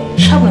থাংনাय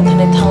সাবনে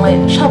থানে থাंनाय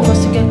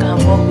সাবसिके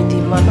गाहामो बिदि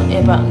मानो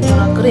एबा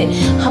जरा करे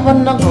हाबन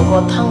नांगौ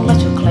थांला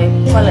चुखलाय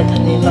पालाय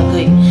थाने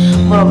बागै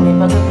बरमनि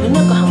बागै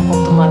बिनो गाहाम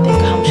कोक्तमा दे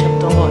गाहाम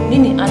सेप्तंग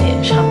निनि आने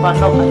सापा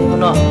नग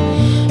आरिमनो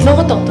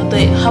नगो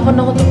तंततै हाबन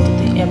नगो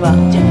तंततै एबा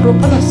जे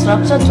प्रोपन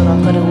स्ट्राक्चर जरा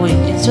करे वे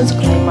इन्स्ट्रान्स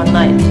खाय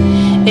माननाय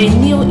a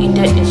new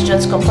India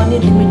इन्स्ट्रान्स company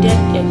limited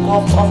A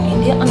corp of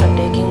India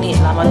undertaking नि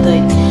लामादै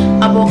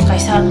आबो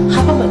कायसा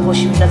हाबा मै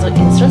बसिबिना जो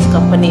इन्स्ट्रान्स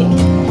कंपनी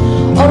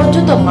और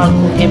जो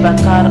मालको एबा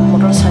कार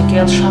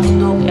मोटरसाइकेल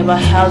शाफ्टुक एबा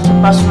health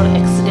personal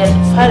accident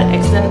fire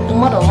accident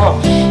उमारमो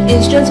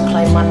इन्स्ट्रान्स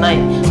खाय माननाय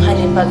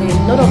हानि बागै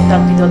नरक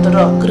दाबि ददर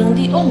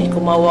ग्रंदि ओ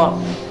मिकुमावो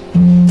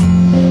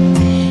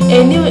A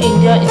new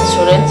India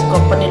Insurance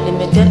Company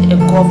Limited, a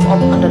group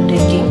of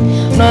undertaking,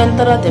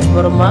 Noyantara de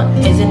Burma,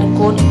 agent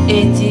code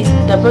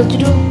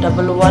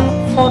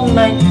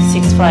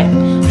AG00114965,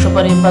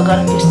 Shubari Bagar,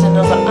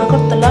 Krishnagar,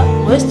 Agartala,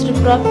 West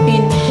Tripura,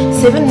 pin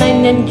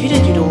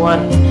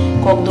 799001,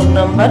 Kokborok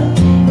number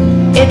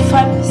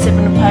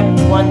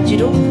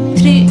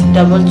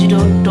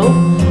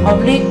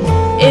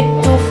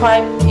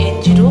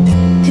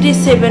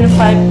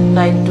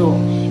 8575103000/82580375592,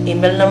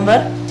 email number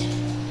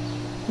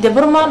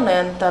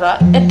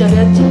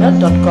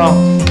debormanayantara@gmail.com.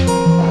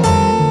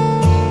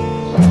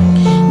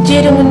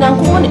 Jerung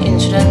nangkuman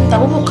insurance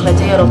tabu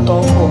khalaje yaro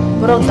tongko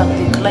borok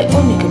dakti khlai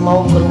oni ke mau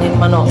kurne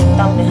mano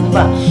tamne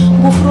hanba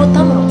bufro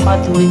tamro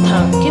patui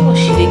thang ke bo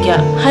shirigya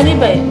hani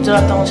bai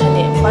jora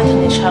tongsani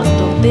paithani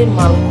shakto te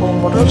malko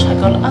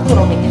motorcycle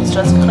akoroni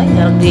insurance khlai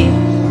yardi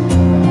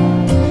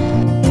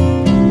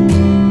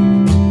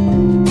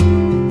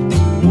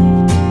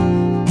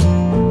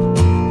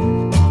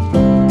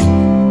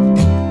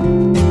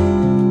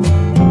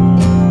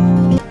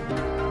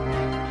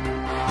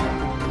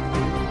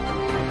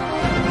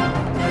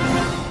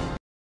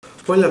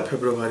पहला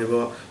February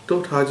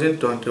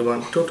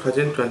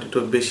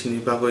 2021-2022 बेसिनी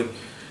बागै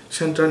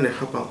central ने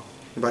हापा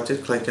budget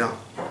खायका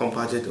और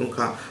budget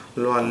उनका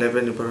lower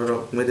level नि बररो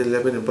middle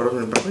level नि बररो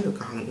नि बागै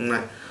गाहाम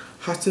उनाय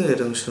हासिन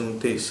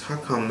रोंसोंथि सा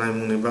खामनाय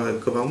मुंनि बागै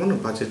गोबां मन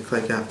बजेट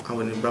खायका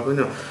आवनि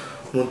बागैनो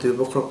मन्त्रि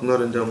बख्रक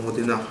नरेंद्र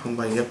मोदी ना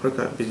हामबाय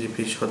याफरका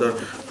बीजेपी सदर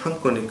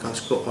हांकनि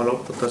काजको अलग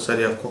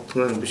भट्टाचार्य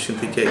कोक्तमा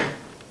बिसिंथिके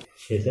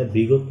সেটা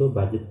বিগত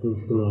বাজেটের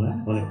তুলনায়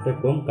অনেকটা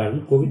কম, কারণ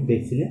কোভিড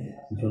ভ্যাকসিনের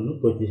জন্য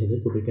 35,000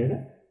 কোটি টাকা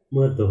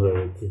বরাদ্দ হয়ে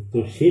গেছে। তো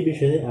সেই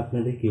বিষয়ে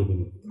আপনাদের কি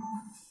অভিমত?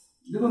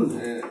 দেখুন,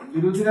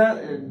 বিরোধীরা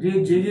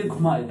যে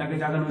ঘুমায় তাকে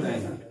জাগানো যায়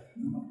না।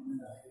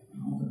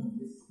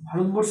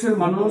 ভারতবর্ষের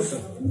মানুষ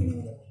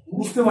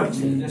বুঝতে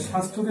পারছে যে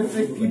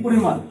স্বাস্থ্যক্ষেত্রে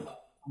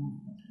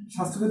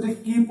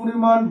কি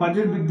পরিমাণ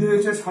বাজেট বৃদ্ধি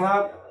হয়েছে। সারা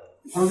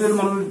ভারতের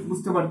মানুষ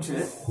বুঝতে পারছে।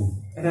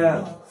 এটা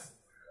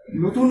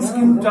নতুন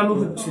স্কিম চালু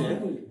হচ্ছে,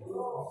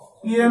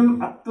 PM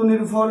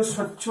আত্মনির্ভর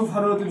স্বচ্ছ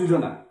ভারত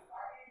যোজনা।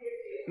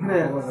 এখানে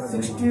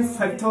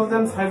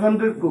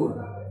 65,500 crore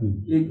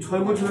এই 6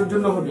 বছরের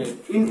জন্য হবে,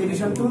 in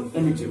addition to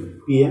NHM।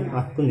 PM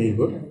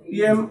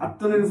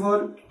আত্মনির্ভর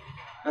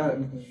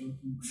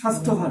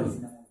স্বাস্থ্য ভারত।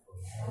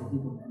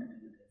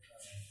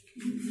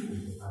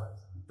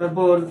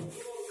 তারপর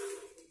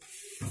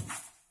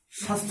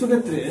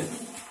স্বাস্থ্যক্ষেত্রে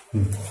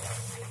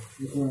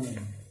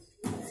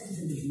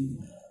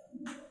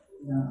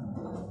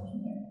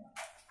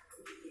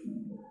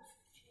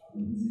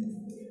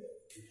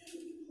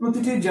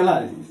প্রতিটি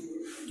জেলায়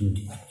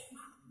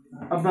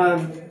আপনার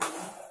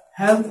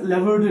হেলথ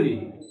ল্যাবরেটরি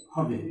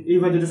হবে, এই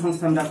বাজেটে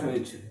সংস্থান রাখা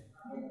হয়েছে।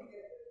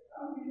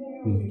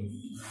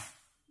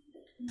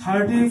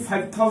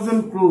 35,000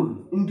 crore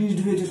ইনক্রিজ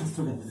হয়েছে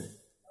স্বাস্থ্যক্ষেত্রে।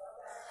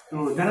 তো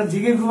যারা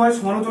জেগে ঘুমায়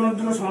সমালোচনার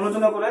জন্য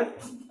সমালোচনা করে,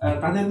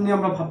 তাদের নিয়ে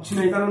আমরা ভাবছি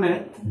না। এই কারণে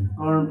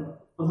কারণ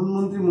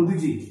প্রধানমন্ত্রী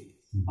মোদীজি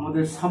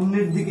আমাদের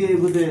সামনের দিকে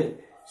এগোতে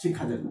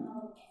শিক্ষা দেন।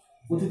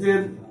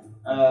 অতীতের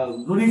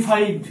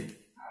গ্লোরিফাইড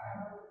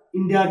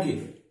ইন্ডিয়াকে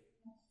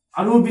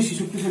আরো বেশি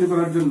শক্তিশালী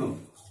করার জন্য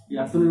এই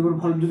আত্মনির্ভর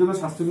ভারত যোজনা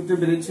স্বাস্থ্যক্ষেত্রে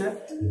বেড়েছে,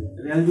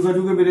 রেল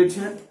যোগাযোগে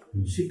বেড়েছে,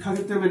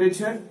 শিক্ষাক্ষেত্রে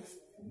বেড়েছে।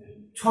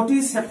 6টি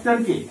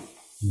সেক্টরকে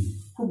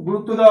খুব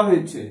গুরুত্ব দেওয়া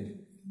হয়েছে: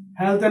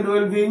 health and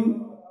wellbeing,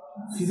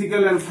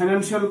 physical and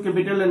financial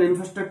capital and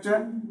infrastructure,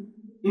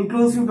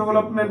 inclusive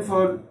development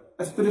for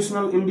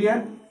aspirational India,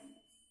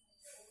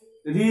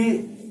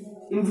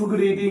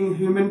 reinvigorating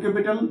human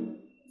capital,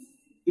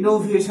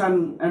 innovation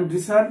and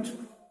research,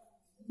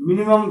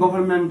 minimum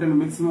government and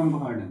maximum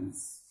governance,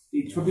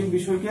 এই ছটি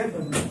বিষয়কে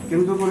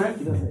কেন্দ্র করে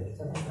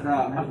একটা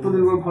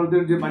আত্মনির্ভর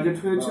ভারতের যে বাজেট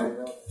হয়েছে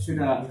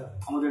সেটা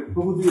আমাদের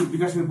প্রগতির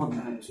বিকাশের পথ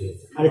দেখাচ্ছে।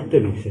 আরেকটা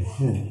বিষয়,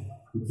 হ্যাঁ,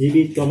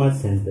 জিবি ট্রমা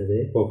সেন্টারে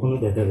কখনো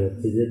দেখা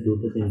যাচ্ছে যে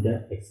 2-3টা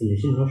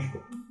ভ্যাকসিনেশন নষ্ট,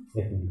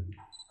 এখন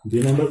 2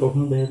 নম্বর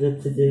কখনো দেখা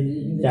যাচ্ছে যে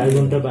 4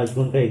 ঘন্টা 5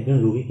 ঘন্টা একজন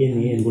রোগীকে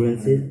নিয়ে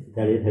অ্যাম্বুলেন্সে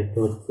দাঁড়িয়ে থাকতে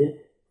হচ্ছে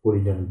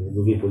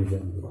রোগীর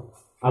পরিজনদের।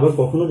 আবার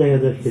কখনো দেখা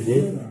যাচ্ছে যে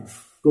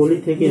ট্রলি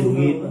থেকে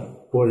রোগী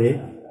পড়ে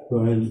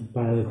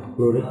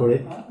ফ্লোরে পড়ে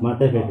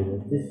মাথায় ফেটে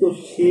যাচ্ছে। তো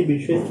সেই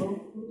বিষয়ে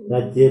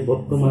রাজ্যের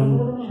বর্তমান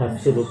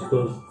স্বাস্থ্য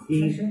দপ্তর কি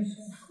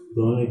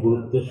ধরনের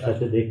গুরুত্বের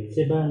সাথে দেখছে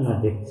বা না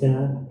দেখছে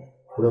না,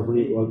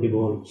 পুরোপুরি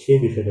ওয়াকিবহল, সে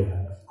বিষয়টা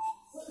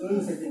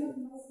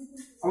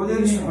আমাদের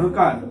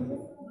সরকার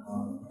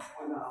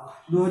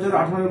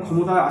 2018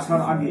 ক্ষমতায়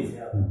আসার আগে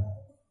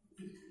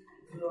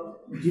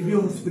জিবি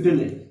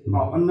হসপিটালে বা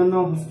অন্যান্য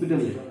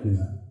হসপিটালে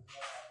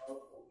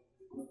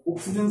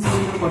অক্সিজেন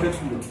সিলিন্ডার কটা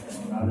ছিল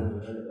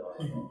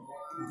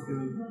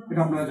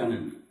এটা আপনারা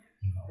জানেন।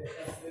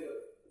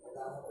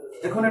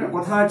 এখন একটা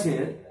কথা আছে,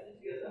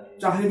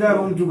 চাহিদা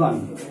এবং যোগান।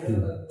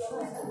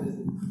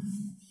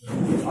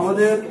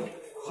 আমাদের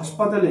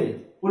হাসপাতালে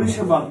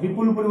পরিষেবা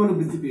বিপুল পরিমাণে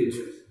বৃদ্ধি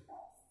পেয়েছে।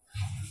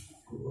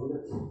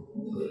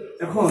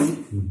 এখন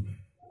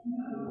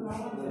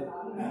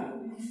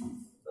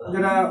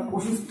যারা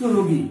অসুস্থ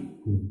রোগী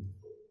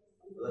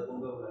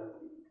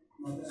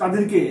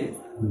তাদেরকে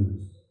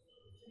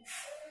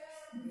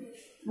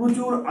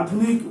প্রচুর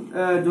আধুনিক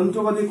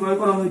যন্ত্রপাতি ক্রয়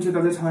করা হয়েছে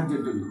তাদের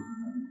সাহায্যের জন্য।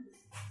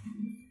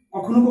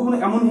 কখনো কখনো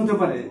এমন হতে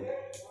পারে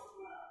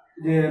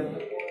যে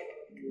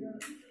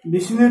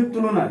মেশিনের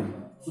তুলনায়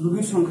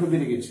রোগীর সংখ্যা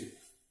বেড়ে গেছে,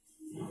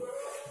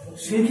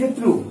 সেই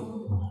ক্ষেত্রেও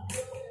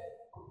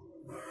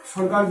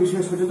সরকার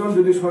বিষয়ে সচেতন।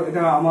 যদি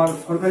এটা আমার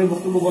সরকারি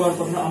বক্তব্য বলার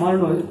কথা আমার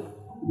নয়,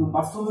 কিন্তু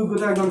বাস্তব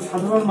অভিজ্ঞতা একজন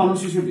সাধারণ মানুষ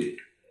হিসেবে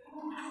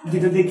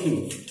যেটা দেখি,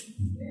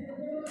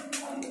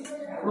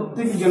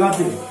 প্রত্যেক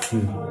জেলাতে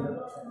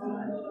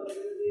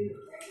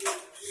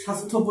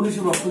স্বাস্থ্য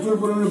পরিষেবা প্রচুর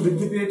পরিমাণে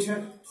বৃদ্ধি পেয়েছে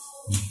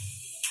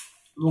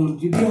এবং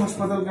জিবি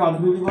হাসপাতালকে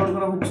আধুনিকীকরণ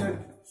করা হচ্ছে।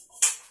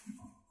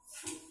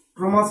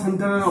 ট্রমা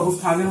সেন্টারের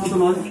অবস্থা আগের মতো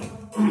নয়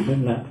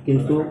না,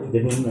 কিন্তু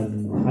দেখুন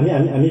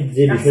আমি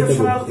যে বিষয়টা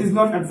বলছি, is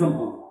not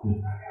example,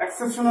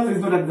 exceptional is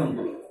not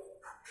example.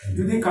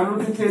 যদি কারোর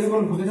ক্ষেত্রে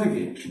এরকম ঘটে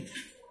থাকে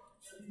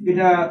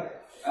এটা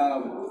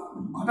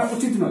ঘটা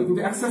উচিত নয়,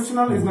 কিন্তু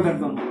এক্সেপশনাল ইজ নট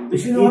এক্সাম্পল।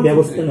 এই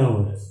ব্যবস্থা নেওয়া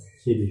হয়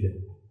সেই বিষয়ে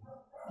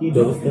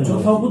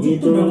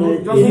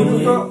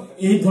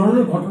এই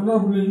ধরনের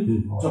ঘটনাগুলি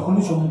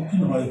যখনই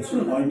সম্মুখীন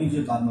হয়নি যে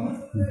তা নয়,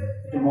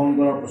 মন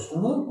করার প্রশ্ন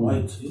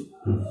হয়েছে,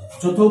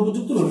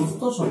 যথোপযুক্ত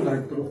ব্যবস্থা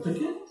সরকারের তরফ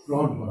থেকে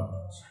গ্রহণ করা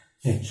হয়েছে।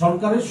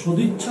 সরকারের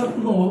সদিচ্ছার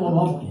কোনো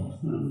অভাব নেই।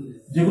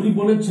 যেগুলি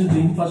বলেছে যে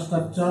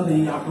ইনফ্রাস্ট্রাকচার,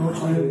 এই 18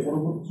 সালের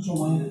পরবর্তী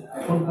সময়ে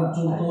এখন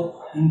পর্যন্ত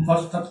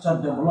ইনফ্রাস্ট্রাকচার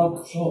ডেভেলপ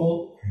সহ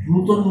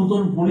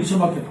নতুন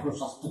পরিষেবা ক্ষেত্র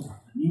স্বাস্থ্য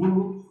খাতে এগুলো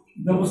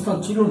ব্যবস্থা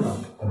ছিল না,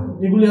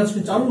 এগুলি আজকে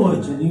চালু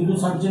হয়েছে। নিউরো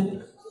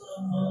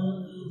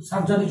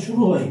সার্জারি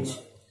শুরু হয়েছে,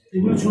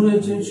 এগুলি শুরু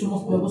হয়েছে, এই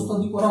সমস্ত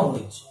ব্যবস্থাদি করা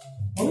হয়েছে,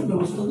 অনেক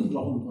ব্যবস্থাদি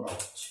গ্রহণ করা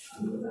হয়েছে।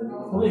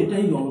 তবে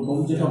এটাই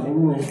যেটা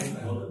বললো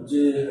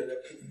যে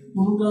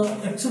কোনোটা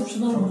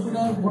এক্সেপশনাল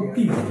ঘটনা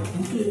ঘটতেই পারে,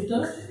 কিন্তু এটা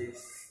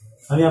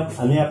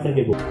আমি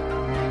আপনাকে বলবো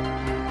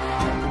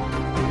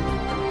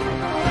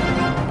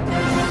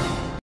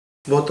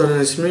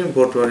Botoran ismi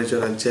botwari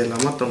jara jela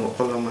matong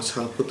olama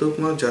sal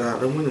Koktwma jara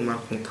ramani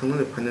markung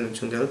thamani phanan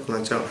chungjar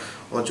khlajak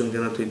ojung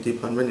jana tui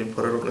department ni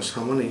borok na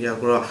samani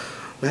yagro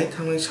lai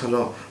thangnai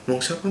salo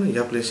mongsaphani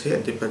yaple se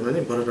department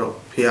ni borok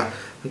phia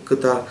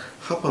kudar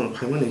hapang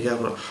phaimani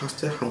yagro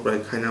haste hangprai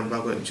khaina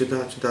bagoi juda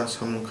juda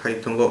samung khai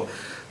tongo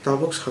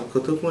tabuk sal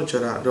Koktwma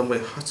jara ramai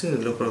hasini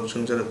lokrok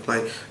chungjar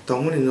klai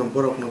tongmani no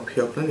borok no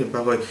phioknani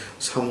bagoi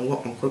samungo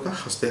ongkorka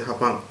haste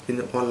hapang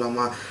ini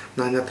olama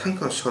nanya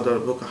thangka sodor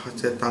boka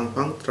haste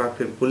tangpang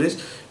traffic police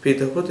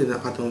pwd na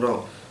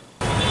atongrok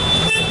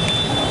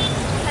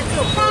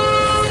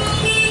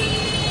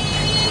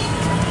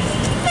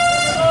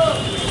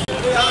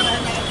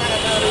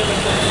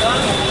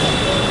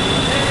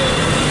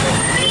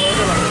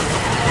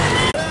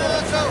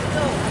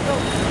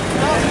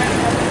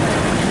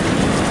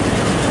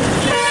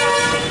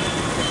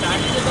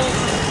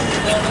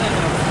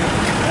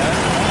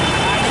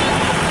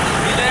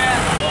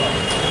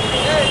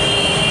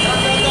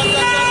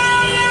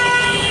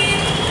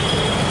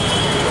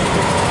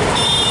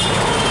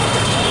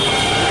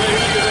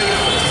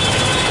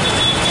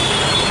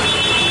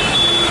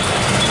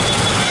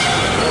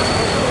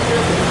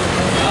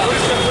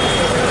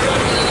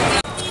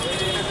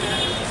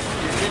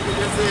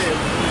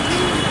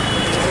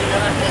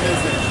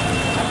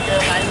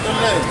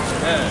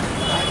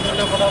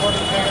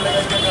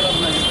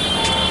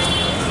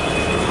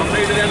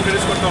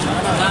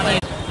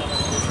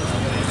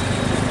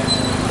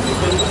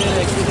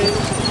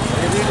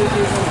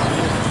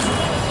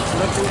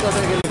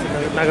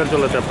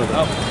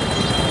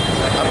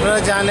আপনারা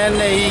জানেন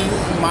এই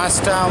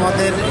মাসটা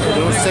আমাদের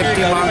road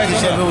safety month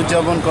হিসেবে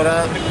উদযাপন করা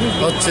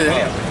হচ্ছে।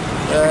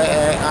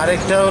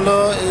 আরেকটা হলো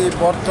এই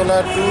বটতলা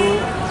টু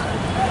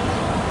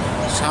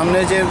সামনে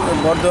যে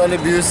বর্দোয়ালি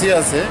বিউসি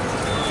আছে,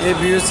 এই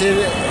বিউসির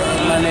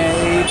মানে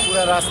এই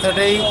পুরো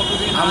রাস্তাটাই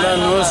আমরা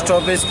নো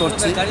স্টপেজ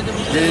করছি,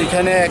 যে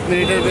এখানে 1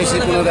 মিনিটের বেশি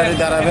কোনো গাড়ি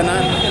দাঁড়াবে না,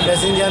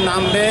 প্যাসেঞ্জার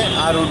নামবে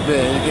আর উঠবে,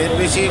 এর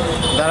বেশি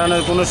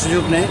দাঁড়ানোর কোনো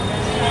সুযোগ নেই।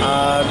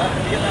 আর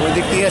ওই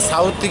দিক থেকে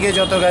সাউথ থেকে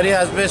যত গাড়ি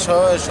আসবে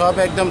সব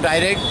একদম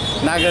ডাইরেক্ট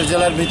নাগের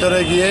জেলার ভিতরে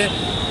গিয়ে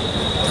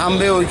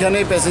থামবে,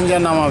 ওইখানেই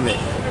প্যাসেঞ্জার নামাবে।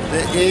 তো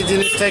এই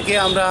জিনিসটাকে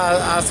আমরা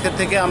আজকের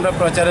থেকে আমরা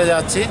প্রচারে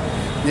যাচ্ছি,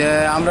 যে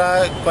আমরা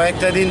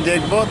কয়েকটা দিন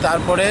দেখব,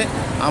 তারপরে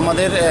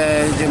আমাদের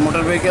যে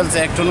মোটর ভেহিকেলস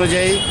অ্যাক্ট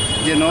অনুযায়ী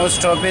যে নো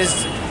স্টপেজ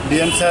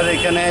ডিএম স্যার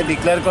এখানে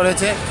ডিক্লেয়ার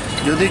করেছে,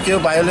 যদি কেউ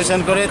ভায়োলেশন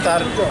করে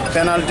তার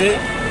পেনাল্টি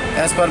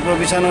অ্যাজ পার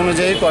প্রভিশন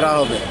অনুযায়ী করা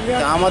হবে।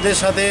 তা আমাদের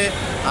সাথে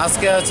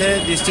আজকে আছে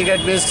ডিস্ট্রিক্ট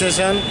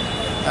অ্যাডমিনিস্ট্রেশন,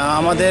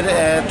 আমাদের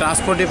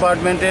ট্রান্সপোর্ট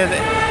ডিপার্টমেন্টের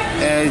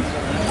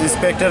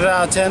ইন্সপেক্টররা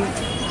আছেন,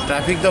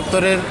 ট্রাফিক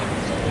দপ্তরের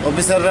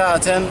অফিসাররা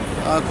আছেন,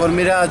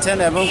 কর্মীরা আছেন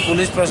এবং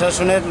পুলিশ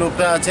প্রশাসনের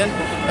লোকরা আছেন,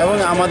 এবং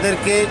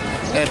আমাদেরকে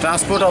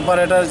ট্রান্সপোর্ট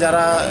অপারেটর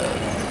যারা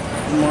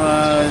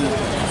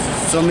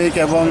শ্রমিক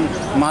এবং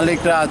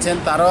মালিকরা আছেন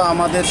তারাও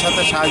আমাদের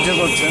সাথে সাহায্য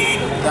করছেন।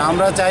 তো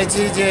আমরা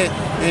চাইছি যে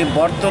এই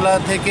বটতলা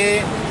থেকে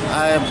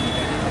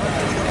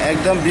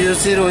একদম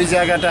বিউসির ওই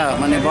জায়গাটা,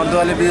 মানে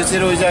বর্দোয়ালি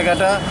বিউসির ওই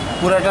জায়গাটা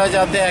পুরাটা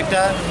যাতে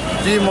একটা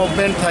ফ্রি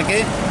মুভমেন্ট থাকে,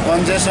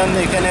 কনজেশন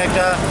এখানে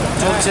একটা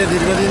চলছে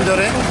দীর্ঘদিন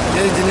ধরে,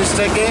 এই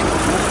জিনিসটাকে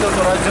মুক্ত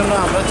করার জন্য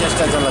আমরা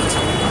চেষ্টা চালাচ্ছি।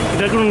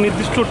 এটা কোনো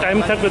নির্দিষ্ট টাইম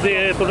থাকবে যে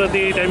এতটা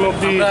দিয়ে টাইম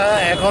অবধি? আমরা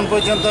এখন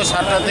পর্যন্ত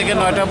 7টা থেকে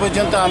 9টা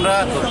পর্যন্ত আমরা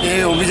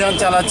এই অভিযান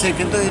চালাচ্ছি,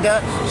 কিন্তু এটা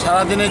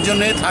সারাদিনের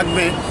জন্যই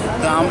থাকবে।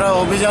 তো আমরা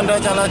অভিযানটা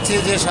চালাচ্ছি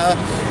যে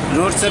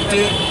রোড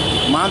সেফটি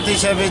মান্থ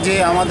হিসাবে যে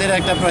আমাদের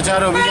একটা প্রচার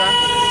অভিযান,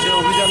 সেই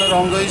অভিযানের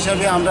অঙ্গ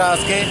হিসাবে আমরা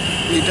আজকে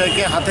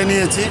এটাকে হাতে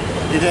নিয়েছি,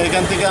 এটা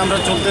এখান থেকে আমরা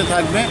চলতে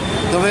থাকবে।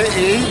 তবে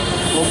এই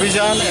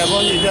অভিযান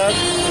এবং এটা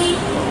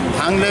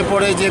ভাঙলে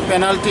পরে যে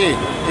পেনাল্টি,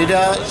 এটা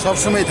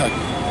সবসময়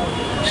থাকবে।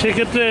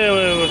 সেক্ষেত্রে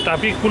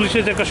ট্রাফিক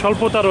পুলিশের যে একটা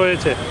স্বল্পতা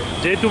রয়েছে,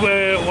 যেহেতু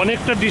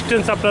অনেকটা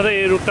ডিস্টেন্স আপনারা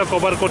এই রুটটা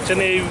কভার করছেন,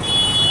 এই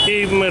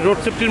রোড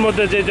সেফটির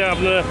মধ্যে যে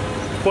আপনারা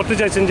করতে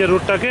চাইছেন যে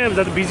রুটটাকে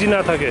যাতে বিজি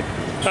না থাকে,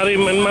 আর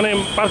মানে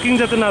পার্কিং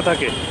যাতে না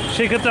থাকে,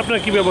 সেই ক্ষেত্রে আপনারা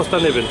কী ব্যবস্থা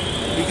নেবেন?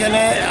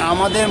 এখানে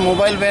আমাদের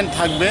মোবাইল ভ্যান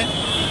থাকবে,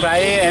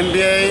 প্রায়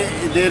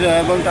এমবিআইদের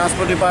এবং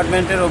ট্রান্সপোর্ট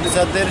ডিপার্টমেন্টের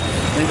অফিসারদের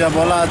এটা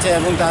বলা আছে,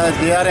 এবং তাদের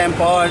দে আর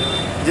এম্পাওয়ার্ড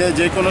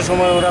যে কোনো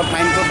সময় ওরা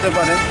ফাইন করতে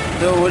পারে।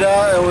 তো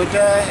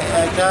ওইটা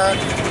একটা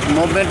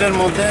মুভমেন্টের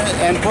মধ্যে,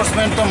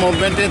 এনফোর্সমেন্ট তো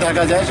মুভমেন্টেই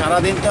থাকা যায়,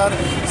 সারাদিন তো আর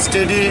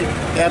স্টেডি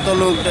এত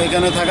লোক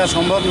এখানে থাকা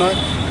সম্ভব নয়।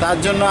 তার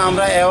জন্য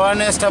আমরা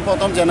অ্যাওয়ারনেসটা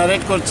প্রথম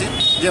জেনারেট করছি,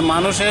 যে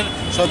মানুষের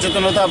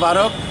সচেতনতা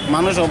বাড়ক,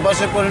 মানুষ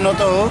অভ্যাসে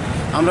পরিণত হোক।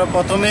 আমরা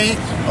প্রথমেই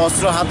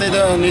অস্ত্র হাতে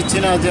নিচ্ছি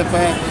না, যে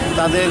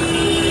তাদের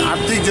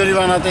আর্থিক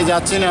জরিমানাতে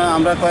যাচ্ছি না,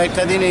 আমরা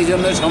কয়েকটা দিন এই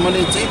জন্য সময়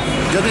নিচ্ছি।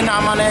 যদি না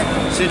মানে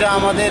সেটা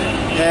আমাদের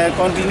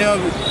কন্টিনিউ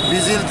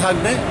ভিজিল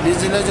থাকবে,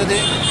 ভিজিলে যদি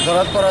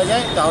ধরা পড়া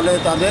যায় তাহলে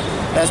তাদের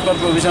অ্যাজ পার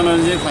প্রভিশন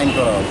অনুযায়ী ফাইন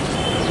করা হবে।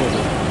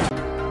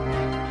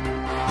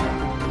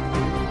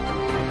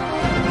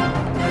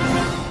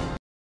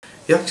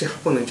 yakchi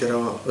haponi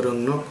jarawa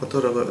rungno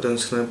kotorogo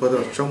rungsnai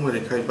bodor chongmari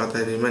khai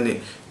batai rimani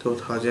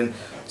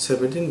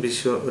 2017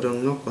 bisho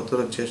rungno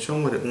kotoro je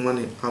chongmari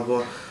umani abo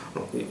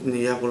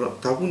niyabulo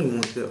tabuni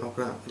mudde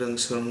okra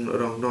rungsn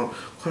rongno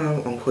khoram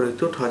ongkhori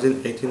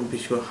 2018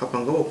 bisho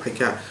hapango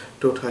phaikya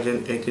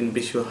 2018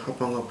 bisho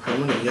hapango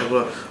phaimani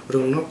yabulo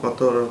rungno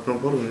kotoro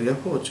bor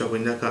niyapo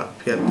chobinaka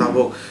phia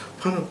tabok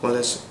phano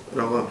college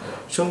rogo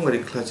chongmari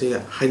khlaje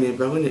haini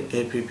bagani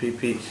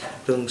APPP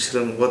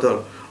rungsrang bodor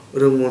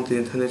রংমন্ত্রী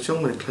থানে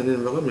চংমারি খানের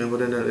বাগা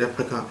Memorial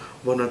রেফাকা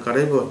বনার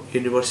কারাইব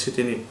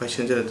ইউনিভার্সিটিনি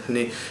পাইসেঞ্জার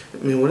থানে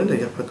Memorial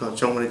রেফাকা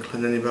চংমারি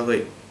খানানি বাগै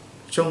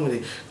চংমারি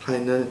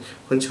খাইনা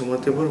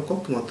খনছমতে বড়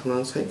কোক্তমা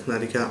থনান সাই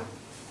খনারিকা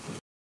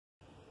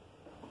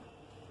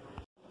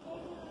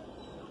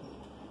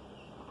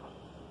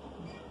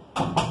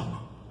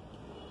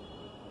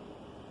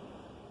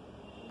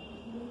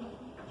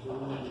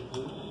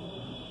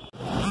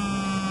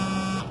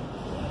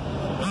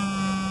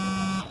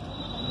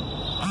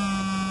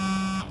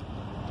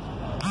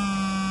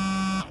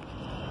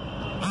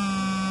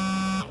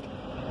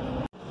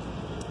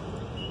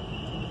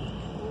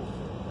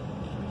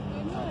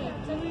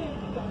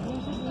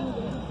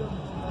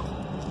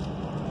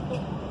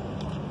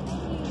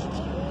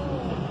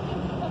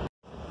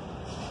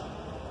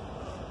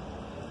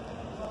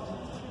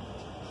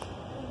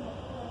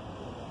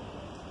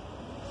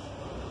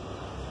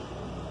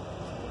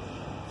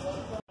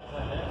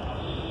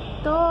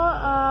তো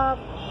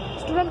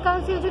student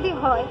council যদি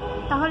হয়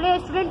তাহলে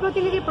student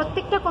প্রতিনিধি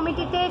প্রত্যেকটা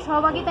কমিটিতে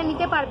সহভাগিতা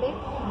নিতে পারবে,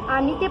 আর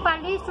নিতে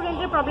পারলেই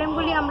স্টুডেন্টের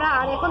প্রবলেমগুলি আমরা,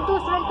 আর এখন তো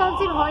স্টুডেন্ট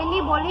কাউন্সিল হয়নি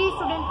বলেই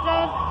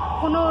স্টুডেন্টের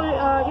কোনো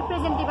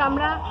রিপ্রেজেন্টেটিভ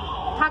আমরা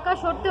থাকা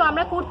সত্ত্বেও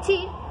আমরা করছি,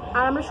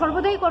 আর আমরা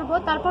সর্বদাই করব।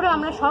 তারপরেও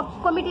আমরা সব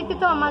কমিটিতে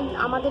তো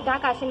আমাদের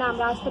ডাক আসে না,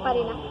 আমরা আসতে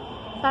পারি না,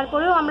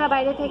 তারপরেও আমরা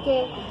বাইরে থেকে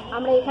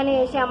আমরা এখানে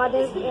এসে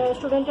আমাদের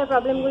স্টুডেন্টের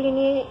প্রবলেমগুলি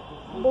নিয়ে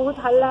বহুত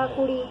হাল্লা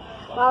করি,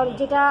 আর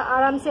যেটা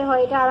আরামসে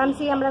হয় এটা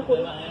আরামসেই আমরা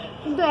করি।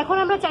 কিন্তু এখন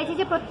আমরা চাইছি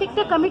যে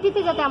প্রত্যেকটা কমিটিতে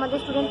যাতে আমাদের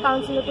স্টুডেন্ট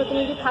কাউন্সিলের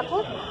প্রতিনিধি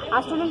থাকুক,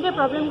 আর স্টুডেন্টের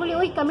প্রবলেমগুলি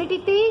ওই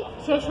কমিটিতেই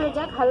শেষ হয়ে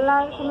যাক,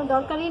 হাল্লার কোনো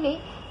দরকারই নেই।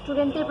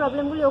 স্টুডেন্টের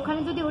প্রবলেমগুলি ওখানে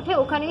যদি ওঠে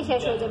ওখানেই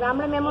শেষ হয়ে যাবে।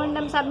 আমরা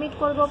মেমোরেন্ডাম সাবমিট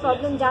করব,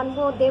 প্রবলেম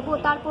জানবো, দেবো,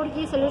 তারপর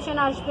গিয়ে সলিউশন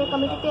আসবে,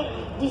 কমিটিতে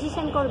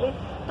ডিসিশন করবে।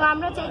 তো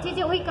আমরা চাইছি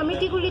যে ওই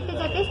কমিটিগুলিতে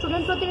যাতে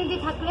স্টুডেন্ট প্রতিনিধি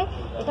থাকলে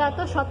এটা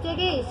তো সব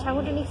জায়গায়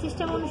সাংগঠনিক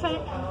সিস্টেম অনুসারে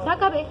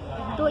ডাকাবে,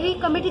 তো এই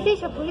কমিটিতেই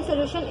সবগুলি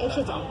সলিউশন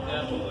এসে যায়।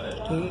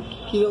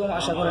 কিরকম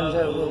আশা করেন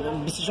যে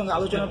বিসির সঙ্গে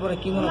আলোচনার পরে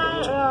কি মনে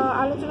হয়?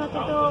 আলোচনাতে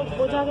তো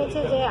বোঝা গেছে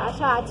যে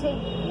আশা আছে,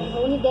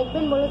 উনি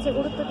দেখবেন বলেছে,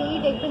 গুরুত্ব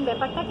দিয়েই দেখবেন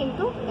ব্যাপারটা,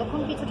 কিন্তু এখন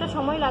কিছুটা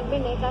সময় লাগবে।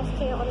 নেট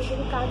আসছে,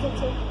 অনেকগুলি কাজ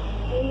আছে,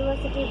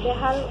 ইউনিভার্সিটির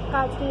বেহাল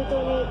কাজগুলি তো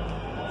উনি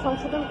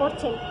সংশোধন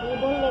করছেন, উনি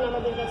বললেন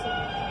আমাদের কাছে।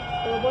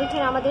 তো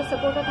বলছেন আমাদের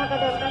সাপোর্টও থাকা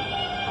দরকার।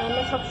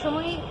 আমরা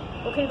সবসময়ই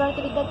অখিল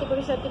ভারতীয় বিদ্যার্থী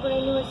পরিষদ ত্রিপুরা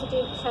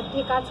ইউনিভার্সিটির সাথে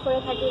কাজ করে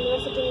থাকি,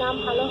 ইউনিভার্সিটির নাম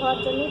ভালো হওয়ার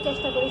জন্যই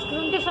চেষ্টা করি,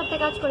 স্টুডেন্টের সাথে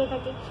কাজ করে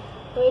থাকি।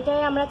 তো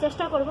এটাই আমরা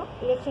চেষ্টা করব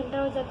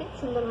ইলেকশনটাও যাতে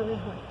সুন্দরভাবে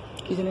হয়।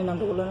 কি জানি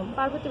নামটা বললেন?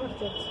 পার্বতী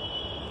ভট্টাচার্য।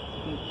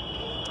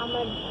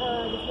 আমার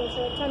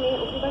হচ্ছে আমি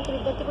অখিল ভারতীয়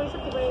বিদ্যার্থী পরিষদ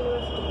ত্রিপুরা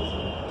ইউনিভার্সিটির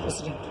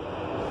প্রেসিডেন্ট।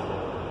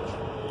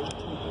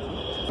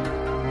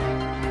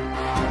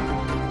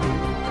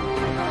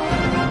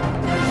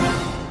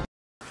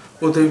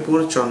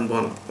 उदयपुर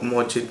चनबन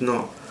मस्जिद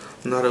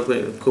नारगै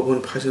गुबुन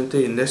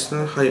फारसेथिं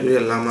नेशनेल हाइवे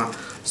लामा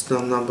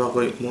स्नामना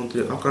बागै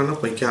मन्त्रि अक्राना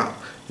पैक्या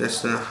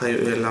नेशनेल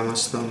हाइवे लामा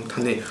स्नाम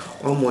थानि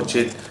अ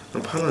मस्जिद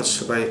फाना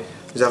सुबाय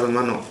जाबाय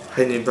मानो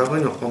हाइनि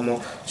बागैनो अम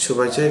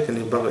सुबाय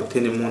जायगानि बागै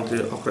तिनि मन्त्रि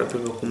अक्रा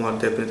कुमार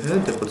देबनि थानि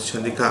डेपुटेसन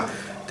दिखा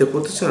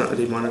डेपुटेसन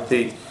रिमानति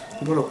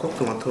बर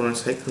कोक्तमा थौन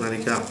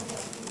साइखनारिका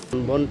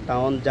सनबन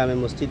टाउन जामे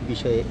मस्जिद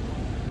বিষয়ে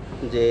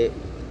যে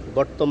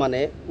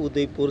বর্তমানে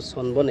উদয়পুর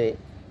সনবনে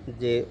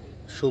যে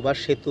সুভাষ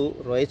সেতু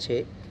রয়েছে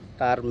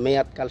তার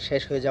মেয়াদকাল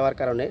শেষ হয়ে যাওয়ার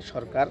কারণে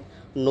সরকার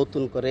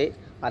নতুন করে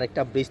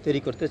আরেকটা ব্রিজ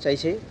তৈরি করতে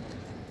চাইছে।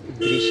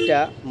 ব্রিজটা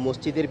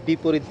মসজিদের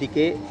বিপরীত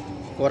দিকে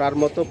করার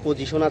মতো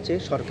পজিশন আছে,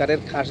 সরকারের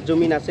খাস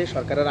জমিন আছে,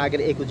 সরকারের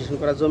আগের একুইজিশন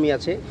করা জমি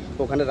আছে,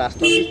 ওখানে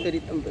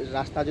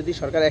রাস্তা যদি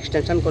সরকার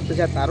এক্সটেনশন করতে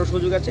চায় তারও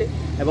সুযোগ আছে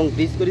এবং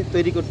ব্রিজ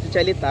তৈরি করতে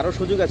চাইলে তারও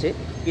সুযোগ আছে।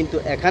 কিন্তু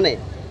এখানে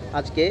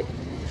আজকে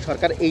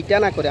সরকার এইটা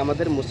না করে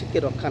আমাদের মসজিদকে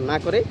রক্ষা না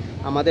করে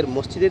আমাদের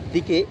মসজিদের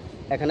দিকে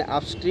এখানে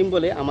আপস্ট্রিম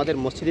বলে আমাদের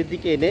মসজিদের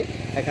দিকে এনে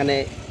এখানে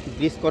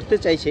ব্রিজ করতে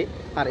চাইছে।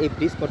 আর এই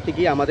ব্রিজ করতে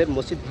গিয়ে আমাদের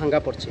মসজিদ ভাঙ্গা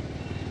পড়ছে।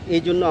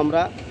 এই জন্য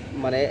আমরা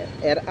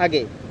এর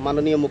আগে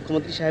মাননীয়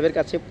মুখ্যমন্ত্রী সাহেবের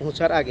কাছে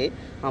পৌঁছার আগে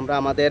আমরা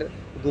আমাদের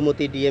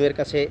গুমতি ডিএমের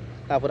কাছে,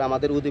 তারপর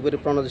আমাদের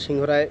উদয়পুরের প্রণব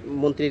সিংহ রায়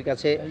মন্ত্রীর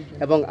কাছে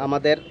এবং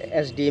আমাদের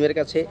এসডিএমের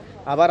কাছে,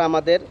 আবার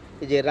আমাদের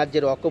যে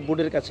রাজ্যের ওয়াকফ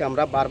বোর্ডের কাছে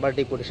আমরা বারবার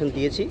ডেপুটেশন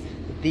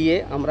দিয়ে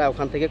আমরা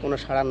ওখান থেকে কোনো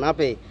সাড়া না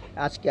পেয়ে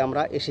আজকে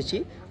আমরা এসেছি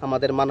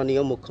আমাদের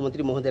মাননীয়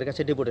মুখ্যমন্ত্রী মহোদয়ের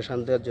কাছে ডেপুটেশন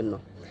দেওয়ার জন্য।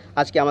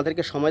 আজকে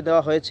আমাদেরকে সময়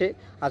দেওয়া হয়েছে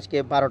আজকে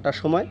 12টার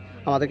সময়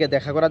আমাদেরকে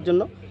দেখা করার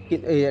জন্য,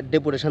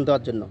 ডেপুটেশন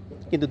দেওয়ার জন্য।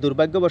 কিন্তু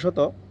দুর্ভাগ্যবশত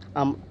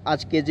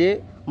আজকে যে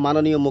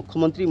মাননীয়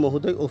মুখ্যমন্ত্রী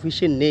মহোদয়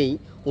অফিসে নেই,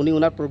 উনি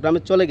ওনার প্রোগ্রামে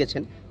চলে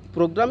গেছেন।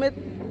 প্রোগ্রামে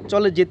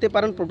চলে যেতে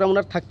পারেন, প্রোগ্রাম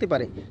ওনার থাকতে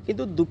পারে,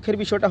 কিন্তু দুঃখের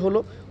বিষয়টা হলো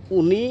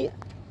উনি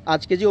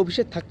আজকে যে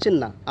অফিসে থাকছেন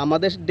না,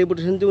 আমাদের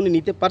ডেপুটেশন যে উনি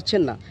নিতে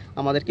পারছেন না,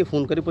 আমাদেরকে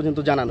ফোন করে পর্যন্ত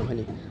জানানো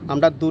হয়নি।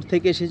 আমরা দূর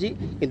থেকে এসেছি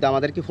কিন্তু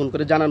আমাদেরকে ফোন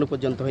করে জানানো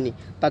পর্যন্ত হয়নি,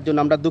 তার জন্য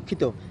আমরা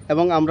দুঃখিত।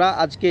 এবং আমরা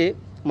আজকে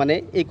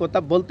এই কথা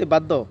বলতে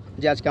বাধ্য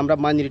যে আজকে আমরা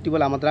মাইনরিটি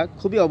বলে আমরা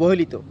খুবই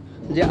অবহেলিত,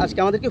 যে আজকে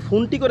আমাদেরকে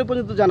ফোনটি করে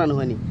পর্যন্ত জানানো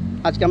হয়নি।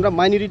 আজকে আমরা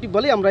মাইনরিটি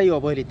বলে আমরা এই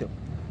অবহেলিত।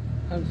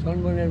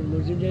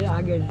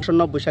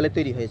 1990 সালে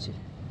তৈরি হয়েছে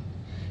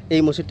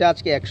এই মসজিদটা,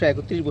 আজকে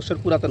 131 বছর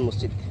পুরাতন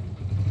মসজিদ।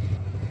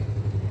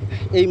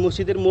 এই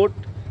মসজিদের মোট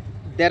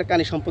 1.5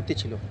 কানি সম্পত্তি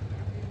ছিল।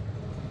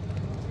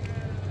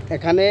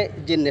 এখানে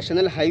যে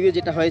ন্যাশনাল হাইওয়ে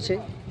যেটা হয়েছে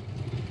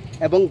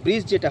এবং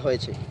ব্রিজ যেটা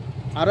হয়েছে,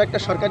 আরও একটা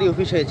সরকারি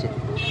অফিস হয়েছে।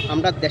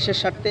 আমরা দেশের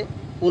স্বার্থে,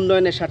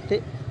 উন্নয়নের স্বার্থে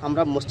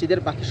আমরা মসজিদের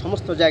বাকি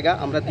সমস্ত জায়গা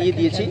আমরা দিয়ে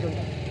দিয়েছি।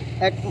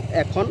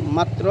 এখন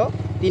মাত্র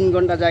 3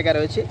 ঘন্টা জায়গা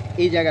রয়েছে,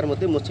 এই জায়গার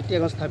মধ্যে মসজিদটি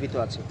এখন স্থাপিত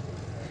আছে।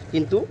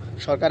 কিন্তু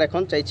সরকার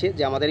এখন চাইছে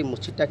যে আমাদের এই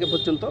মসজিদটাকে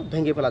পর্যন্ত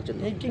ভেঙে ফেলার জন্য।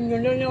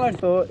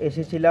 তো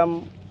এসেছিলাম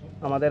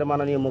আমাদের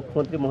মাননীয়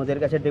মুখ্যমন্ত্রী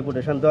মহোদয়ের কাছে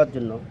ডেপুটেশন দেওয়ার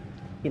জন্য,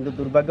 কিন্তু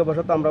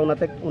দুর্ভাগ্যবশত আমরা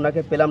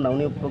ওনাকে পেলাম না,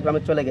 উনি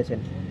প্রোগ্রামে চলে গেছেন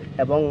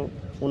এবং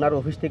ওনার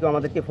অফিস থেকে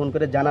আমাদেরকে ফোন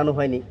করে জানানো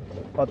হয়নি।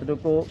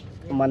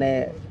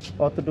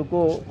 অতটুকু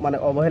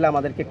অবহেলা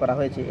আমাদেরকে করা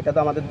হয়েছে, এটা তো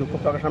আমাদের দুঃখ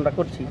প্রকাশ আমরা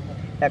করছি।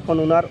 এখন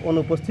ওনার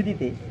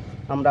অনুপস্থিতিতে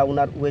আমরা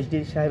ওনার ওএসডি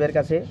সাহেবের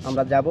কাছে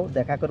আমরা যাব,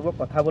 দেখা করব,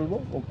 কথা বলবো,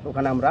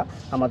 ওখানে আমরা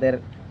আমাদের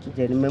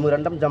যে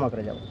মেমোরেন্ডাম জমা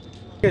করে যাব।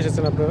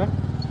 এসেছেন আপনারা?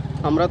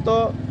 আমরা তো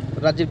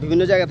রাজ্যের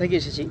বিভিন্ন জায়গা থেকে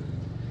এসেছি,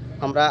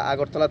 আমরা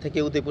আগরতলা থেকে,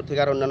 উদয়পুর থেকে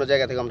আর অন্যান্য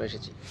জায়গা থেকে আমরা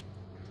এসেছি।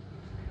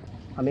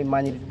 আমি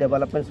minority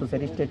development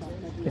society state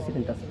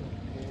president আছি।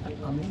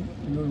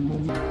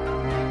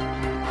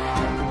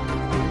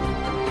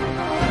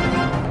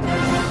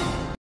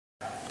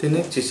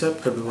 Tene 3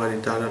 February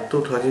dara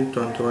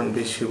 2021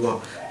 bisigo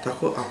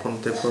tako apon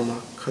deporma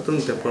khatun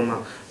deporma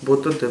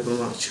boto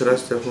deporma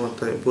chiras deporma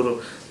tai buru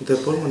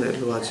deporma ne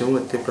luajimo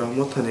tepra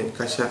mothane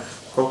kasha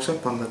koksa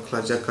panda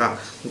khlajaka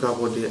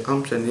gabodi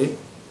amchani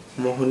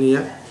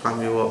mohoniya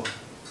kamiwo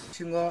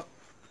singo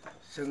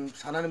जों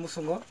सानानै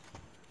मुसुङो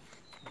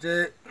जे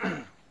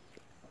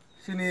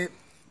सिनि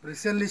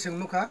recently जों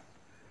नुखा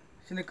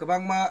सिनि गोबां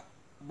मा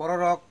बर'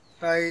 रक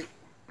ताई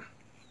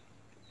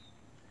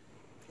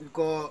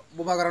को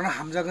बुबागारानो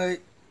हामजागै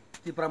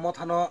तिप्रा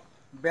मथानो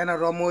बेना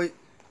रमै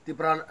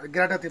तिप्रा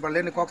गेराटा तिप्रा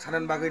लेनि कक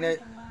सानान बागैनाय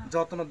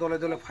जतनो दले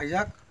दले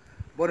फाइजाक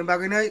बनि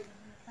बागैनाय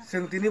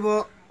जों तिनिबो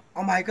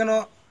अमाइकानो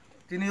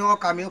तिनि अ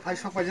कामियो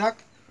फाइसक फाइजाक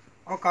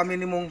अ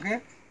कामिनि मुंखे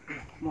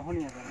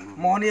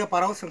मोहनिया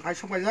पाराव जों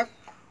फाइसक फाइजाक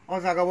अ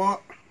जागावो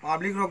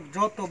पाब्लिक रक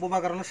जत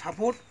बुबागारानो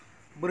सापोर्ट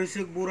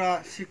बरिसिक बुरा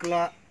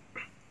सिकला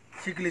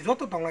सिकली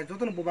जत दंलाय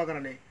जतनो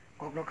बुबागाराने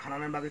ककनो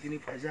खानानै बागै तिनि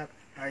फाइजाक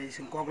ताई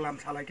जों कगलाम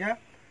सालायख्या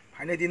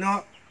फाइने दिनो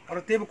और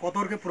तेब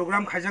कतर के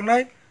प्रोग्राम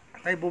खाइजांनाय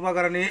ताई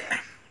बुबागारानि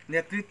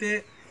नेतृत्वे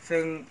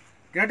जों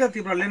गेराटा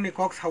त्रिपुरा लेन्डनि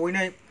कक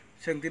सावैनाय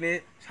जों दिनै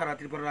सारा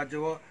त्रिपुरा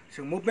राज्योआव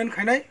जों मुभमेन्ट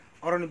खायनाय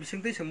अरनि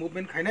बिसिंथै जों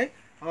मुभमेन्ट खायनाय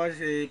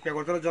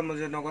पेगरदर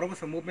जन्मजय नगरावबो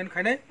जों मुभमेन्ट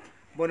खायनाय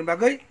बनि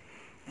बागै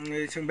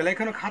जों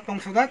बेलायखौनो खा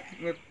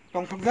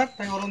तंथकजाक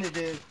ताई अरनि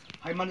जे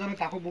फाइमानजानो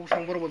ताखौ बुक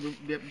संबरबो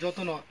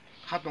जतनो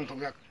खा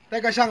तंथकजाक ताई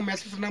गाइसा आं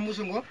मेसेज होना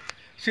मुसुङो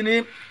सिनि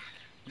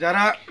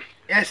যারা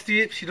এসটি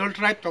শিডল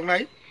ট্রাইব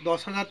তংনাই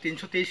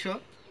 10,323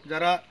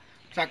 যারা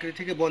চাকরি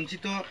থেকে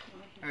বঞ্চিত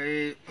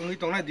এই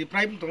তংনাই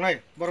ডিপ্রাইভ তংনাই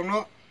বরং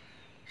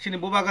সিনি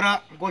বুবাগারা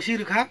গসি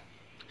রেখা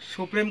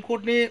সুপ্রিম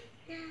কোর্টনি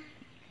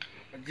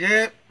যে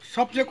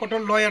সবচেয়ে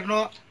কঠোর লয়ার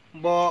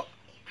ব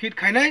ফিট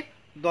খাইনাই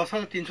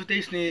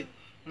 10,323 नि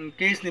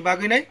केस नि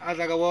बागैनाय आ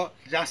जागाव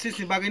जास्टिस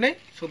नि बागैनाय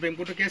सुप्रिम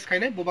कोर्ट केस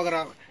खाइनाय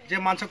बुबागारा जे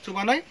मानसक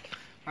चुबानाय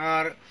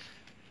आर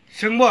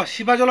जोंबो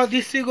सिबाजला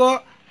डिस्ट्रिक्टआव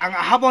आं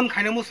आहाबन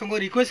खायनाय मुसुङो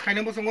रिक्वेस्ट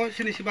खायनाय मुसुङो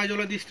सिनि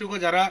सिबाजला डिस्ट्रिक्टआव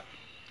जारा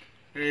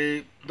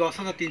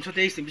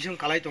 10,323 नि बिसिम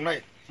कालाय तंनाय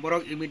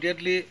बरक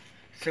इमिडिएटलि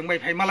जोंबाय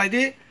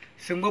फाइमालायदि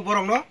जोंबो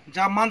बरंनो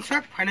जा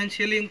मानसाक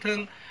फाइनान्शियली थों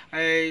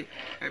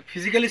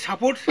फिजिकली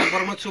सापोर्ट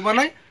बरंनो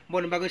चुबानाय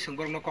बनि बागै जों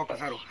बरंनो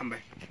ककासारो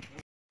हामबाय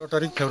 17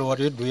 तारिख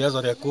फेब्रुवारी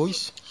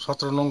 2021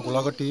 17 नং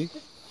गोलागति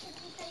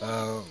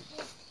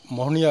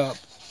मोहनिया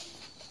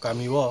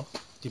गामियाव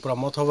त्रिपुरा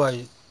मथबाय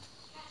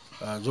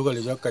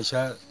जुगालिजा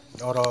कैसा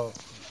और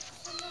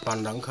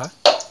पांडांखा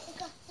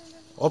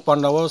ओ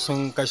पांडाव जों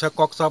कैसा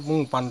ककसाब मुं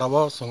पांडाव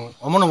जों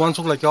अमनो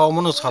वानसुक लाखिया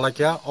अमनो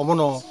सालाखिया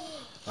अमनो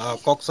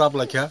ककसाब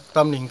लाखिया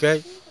तामनि हिंखाय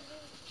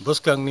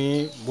बसकांनि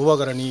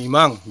बुबागारानि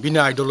इमां बिना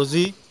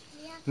आइडियोलॉजी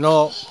न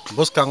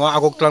बसकांगा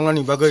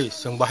आगोक्लांनानि बागै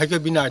जों बाहायके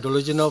बिना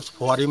आइडियोलॉजी न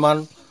फवारिमान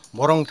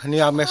बरं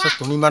थानिया मेसेज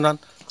तुनिमानान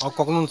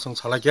अककनन जों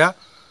सालाखिया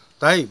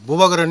ताई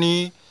बुबागारानि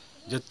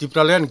जे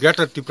तिप्रालेन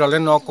ग्रेटर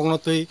तिप्रालेन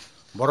अककनतै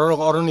बररक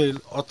अरनि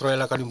अत्र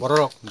एलाकानि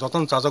बररक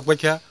जतन चाजक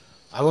बायखिया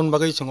आबन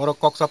बागै जोंरो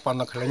ककसा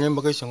पान्ना खालायनाय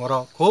बागै जोंरो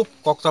खूब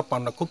ककसा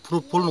पान्ना खूब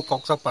फ्रुटफुल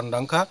ककसा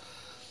पान्डांखा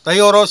ताई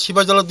अर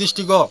सिबाजला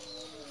डिस्ट्रिक्टआव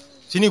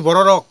सिनि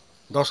बररक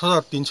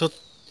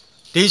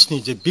 10,323 नि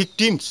जे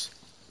विक्टिम्स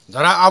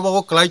যারা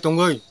আবহাওয়া ক্লাই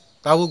তঙ্গই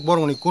তাবুক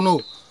বরংনি কোনো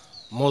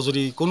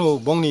মজুরি কোনো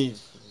বংনি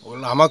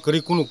লামা করি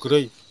কোনো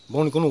করি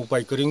বংনি কোনো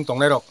উপায় করি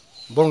তংনাই রক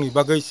বংনি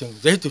বাগৈ जों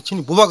যেহেতু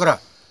সিনি বুবাগ্রা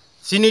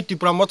সিনি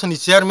ত্রিপুরা মথনি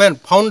চেয়ারম্যান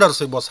ফাউন্ডার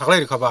সে বসাগলাই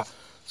রেখাবা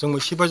जों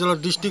सिबाजला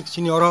डिस्ट्रिक्ट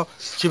सिनि अर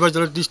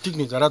सिबाजला डिस्ट्रिक्ट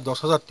नि जारा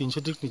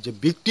 10,323 नि जे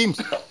विक्टिम्स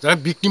जारा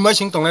विक्टिमा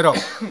सिं तंनाय रक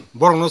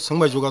बरंनो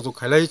सोंबाय जगाजग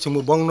खायलाय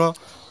जोंबो बंनो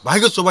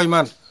बाहायगो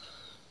सबायमान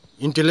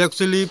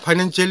इंटेलेक्चुअली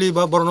फाइनेंशियली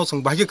बा बरंनो सों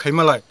बाहायगो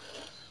खायमालाय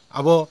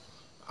आबो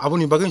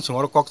आबोनि बागै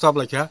जोंरो ककसाब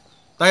लाखिया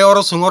ताई अर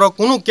जोंरो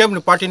कोनो केम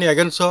पार्टीनि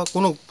एगेन्स्ट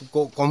कोनो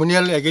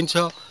कम्युनियल एगेन्स्ट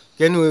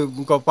केन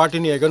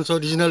पार्टीनि एगेन्स्ट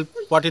रिजनल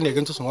पार्टीनि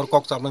एगेन्स्ट जोंरो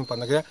ककसाब नों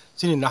पानागे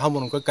सिनि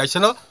नाहामनखौ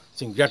गायसनो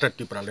जों ग्रेटर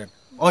त्रिपुरालेन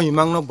अ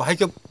इमांनो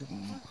बाहायके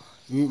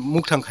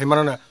मुक्तां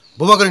खायमाना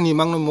बुबागारिनि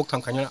इमांनो मुक्तां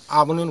खायना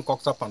आबोनो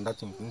ककसाब पान्डा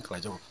जों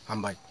खालायजाव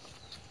हामबाय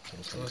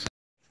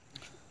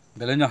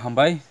बेलेनो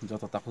हामबाय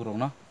जत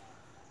ताकुरौना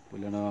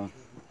पुलानो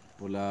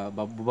पुला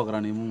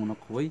बुबागारानि मुंनो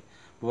खुबै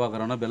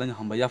बुबागारानो बेलेनो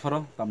हामबाय याफारो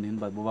तामनि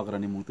होनबा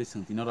बुबागारानि मुंतै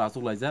सोंथिनो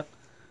राजुक लायजाक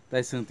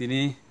ताई सोंथिनि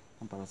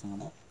हमपारा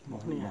सोंनो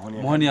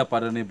मोहनिया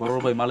पारानि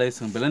बरबाय मालाय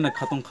सों बेलेनो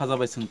खातुं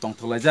खाजाबाय सों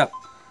तंथलायजाक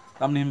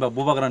तामनि होनबा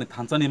बुबागारानि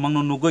थानसानि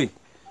इमांनो नुगै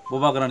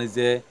बुबागारानि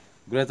जे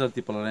ग्रेटर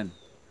त्रिपुरालेन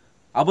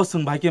आबो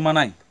सों भाइके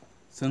मानाय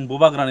सों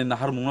बुबागारानि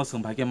नाहार मुंनो सों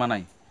भाइके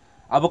मानाय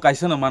आबो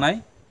काइसनो मानाय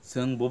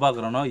सों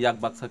बुबागारानो याक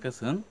बाक्साके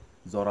सों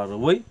जरा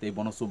रवै तै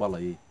बनो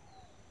सुबालायै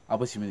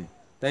आबो सिमिनि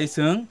तै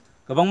सों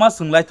गोबांमा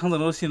सोंलाय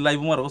थांजानो सिन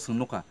लाइबुमारो सों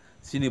नुखा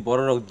सिनि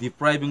बररक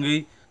डिप्राइबिंगै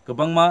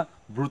गोबांमा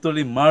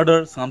ब्रुटली मार्डर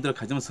सामते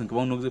खाइजम सों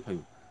गोबां नुगजै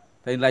फायु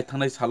तै लाइ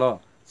थांनाय साल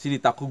सिनि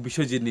ताकुक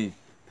बिसयजितनि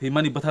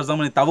थैमानि बोथार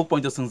जामानि ताबुक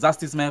पॉइंट सों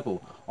जास्टिस मायाखौ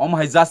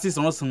अमहाय जास्टिस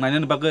नो सों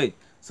नायनानै बागै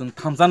सों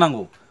थामजा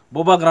नांगौ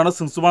बुबागारानो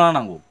सों सुबाना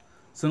नांगौ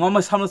सों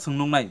अमहाय सामनो सों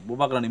नुंनाय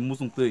बुबागारानि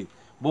मुसुंतै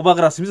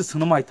बुबागारा सिमिसे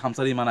सोंनो माय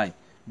थामसारि मानाय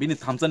बिनि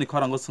थामसानि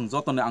खरांगो सों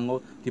जतने आंगो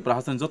तिप्रा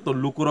हासन जत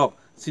लुकुरक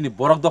सिनि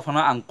बरक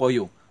दफाना आं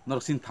कयो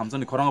नरक सिनि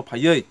थामसानि खरांगो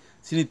फायै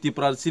सिनि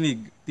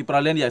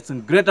तिप्रालेन या सों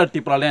ग्रेटर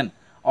तिप्रालेन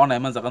अनाय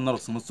मान जागा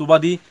नरक सोंनो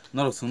सुबादि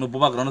नरक सोंनो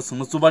बुबागारानो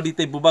सोंनो सुबादि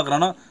तै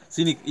बुबागारानो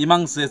सिनि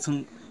इमांसे सों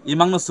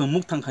इमांनो सों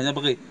मुक्तां खायना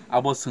बागै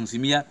आबो सों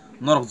सिमिया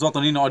norok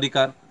jotoni no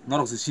adhikar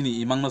norok se sini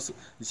imangno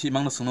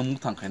sungno muk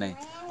thangkhainai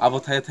abo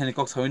thai thai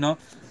kok saino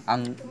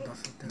ang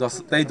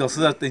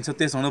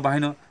 10,300 songno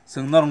bahino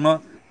sung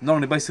norok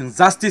ni bai sung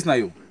justice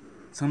nayo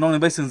sung norok ni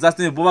bai sung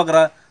justice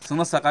bobagra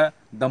sungno saka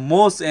the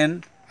most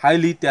and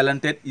highly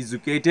talented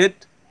educated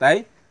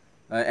tai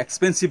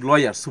expensive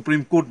lawyer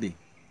Supreme Court ni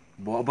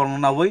borno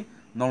nawai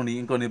norni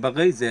inkoni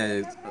bagai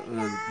je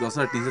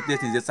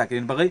 10,300 je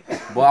sakrin bagai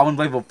bo abon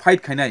bai bo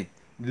fight khainai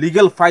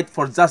legal fight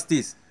for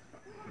justice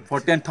for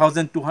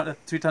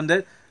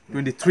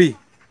 10,323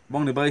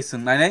 bongni bagai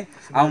sung nainai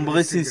am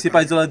bagai sin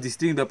sipaijala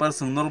district bepar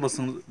sung norbo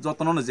sung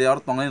jotono je ar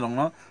tongai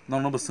rongno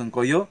norno bo sung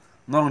koyo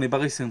norni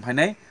bagai sung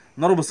phainai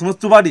norbo sung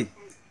chubadi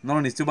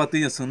norni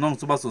chubati sung nong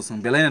chubaso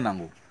sung belaina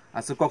nango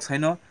asu kok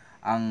saino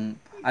ang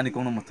ani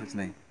kongno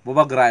mathaknai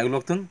boba gra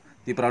aglokthung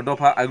tipra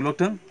dofa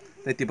aglokthung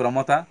tai tipra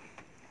mota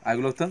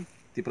aglokthung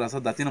tipra sa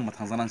datina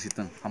mathangjanang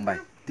siteng hambai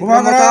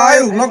Bobagra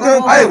ayuk lokthung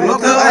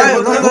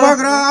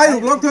Bobagra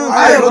ayuk lokthung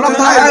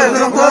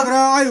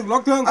Bobagra ayuk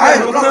lokthung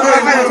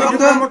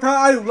Motha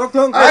ayuk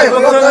lokthung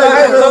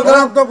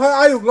Dofa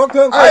ayuk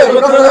lokthung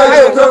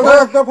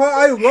Dofa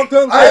ayuk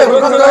lokthung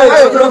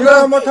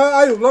Motha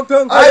ayuk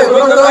lokthung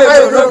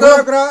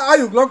Bobagra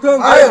ayuk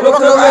lokthung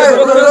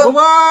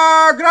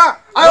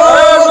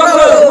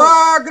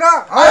Bobagra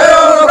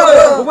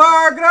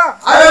Bobagra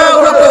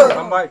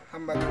Hambai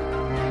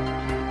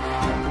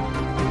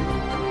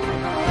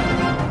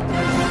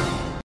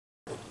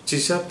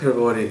Chisa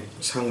February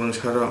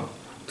Swrangchati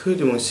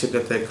Thuidimong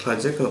Sikatai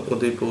Klajaka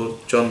Udaipur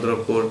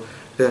Chandrapur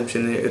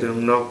Ramchini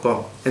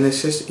Ramnoko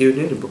NSS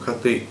Unit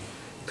Bukatui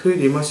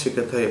Thuidima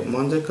Sikatai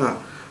Manjaka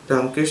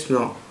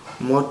Ramkrishna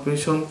Mott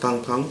Mission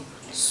Tangpang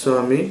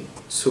Swami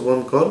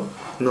Subankar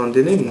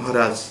Nandini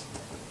Maharaj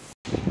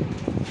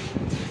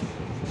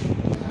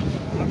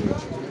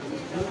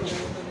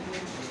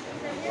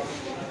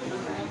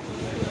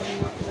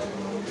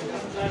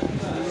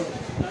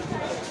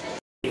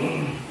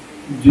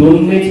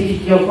জন্মেছিস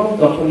যখন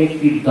তখন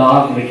একটি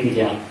দাগ রেখে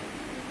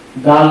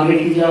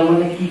যা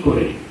মানে কি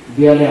করে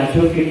দেয়ালে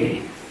আঁচড় কেটে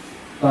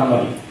তা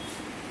নয়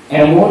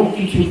এমন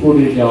কিছু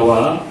করে যাওয়া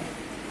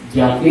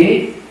যাতে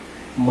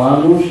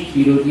মানুষ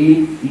চিরদিন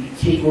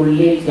ইচ্ছে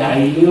করলে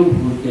চাইলেও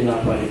ভুলতে না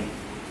পারে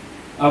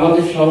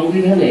আমাদের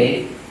সংবিধানে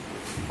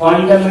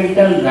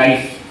ফান্ডামেন্টাল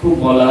রাইটস খুব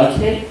বলা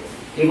আছে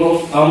এবং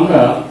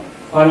আমরা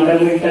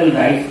ফান্ডামেন্টাল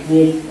রাইটস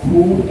নিয়ে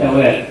খুব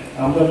অ্যাওয়্যার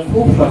আমরা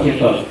খুব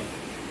সচেতন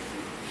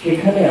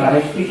সেখানে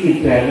আরেকটি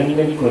কিন্তু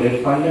অ্যামেন্ডমেন্ট করে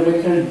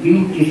ফান্ডামেন্টাল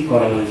ডিউটিস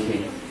করা হয়েছে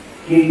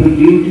কিন্তু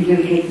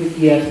ডিউটিসের ক্ষেত্রে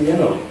কি আছে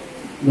জানো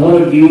ধরো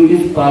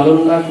ডিউটিস পালন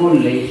না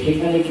করলে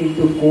সেখানে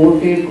কিন্তু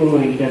কোর্টের কোনো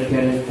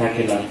ইন্টারফিয়ারেন্স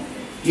থাকে না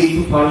কিন্তু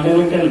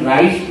ফান্ডামেন্টাল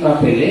রাইটস না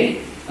পেলে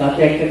তাতে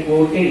একটা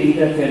কোর্টের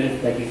ইন্টারফিয়ারেন্স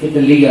থাকে সেটা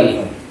লিগ্যাল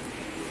হয়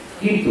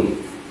কিন্তু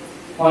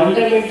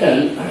ফান্ডামেন্টাল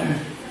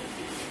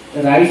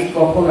রাইটস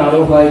কখন আরো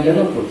হয়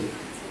জানো তো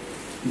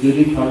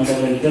যদি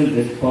ফান্ডামেন্টাল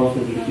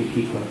রেসপন্সিবিলিটি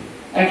ঠিক হয়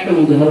একটা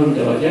উদাহরণ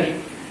দেওয়া যায়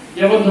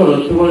যেমন ধরো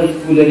তোমার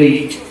স্কুলের এই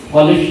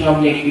হলের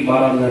সামনে একটি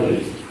বারান্দা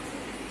রয়েছে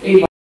এই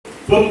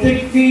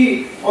প্রত্যেকটি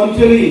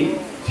অঞ্চলেই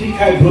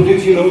শিক্ষায় ব্রতী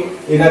ছিল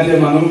এই রাজ্যের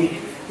মানুষ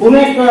কোন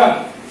একটা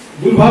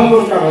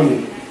দুর্ভাগ্যের কারণে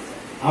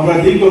আমরা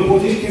দীর্ঘ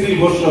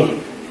 25-30 বছর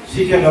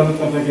শিক্ষা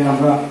ব্যবস্থাটাকে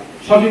আমরা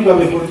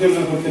সঠিকভাবে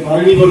পরিচালনা করতে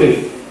পারিনি বলে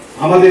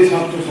আমাদের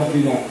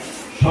ছাত্রছাত্রীরা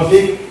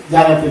সঠিক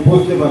জায়গাতে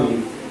পৌঁছতে পারেনি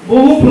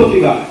বহু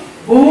প্রতিভা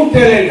বহু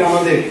ট্যালেন্ট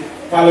আমাদের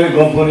কালের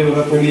গহ্বরে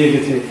ওরা তলিয়ে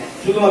গেছে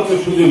শুধুমাত্র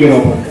সুযোগের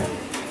অপেক্ষা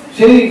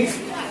সেই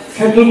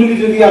ক্ষেত্রগুলি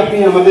যদি আপনি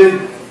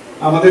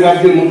আমাদের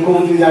রাজ্যের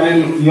মুখ্যমন্ত্রী জানেন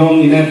ইয়ং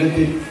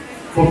এনার্জেটিক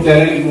খুব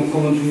ট্যালেন্ট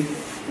মুখ্যমন্ত্রী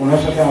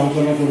ওনার সাথে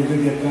আলোচনা করে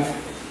যদি একটা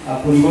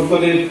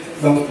পরিবর্তনের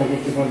ব্যবস্থা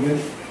করতে পারবেন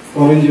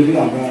করেন যদি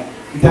আমরা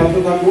কৃতার্থ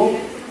থাকবো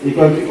এই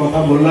কয়েকটি কথা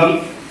বললাম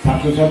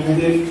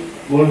ছাত্রছাত্রীদের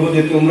বলবো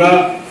যে তোমরা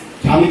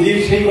স্বামীজির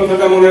সেই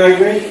কথাটা মনে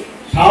রাখবে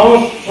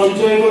সাহস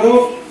সঞ্চয় করো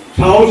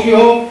সাহসী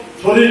হোক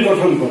শরীর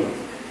গঠন করো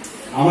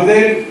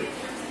আমাদের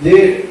যে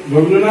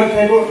রবীন্দ্রনাথ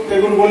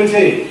ঠাকুর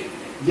বলেছে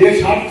যে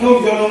সার্থক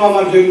জন্ম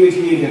আমার জন্মে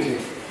ছিনিয়ে গেছে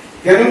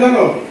কেন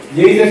জানো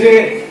যেই দেশে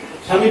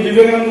স্বামী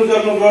বিবেকানন্দ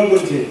জন্মগ্রহণ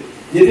করছে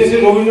যে দেশে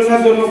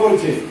রবীন্দ্রনাথ জন্ম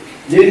করেছে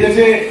যে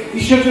দেশে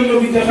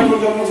ঈশ্বরচন্দ্র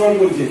বিদ্যাসাগর জন্মগ্রহণ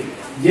করেছে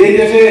যে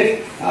দেশে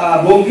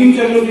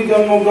বঙ্কিমচন্দ্র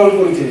জন্মগ্রহণ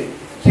করেছে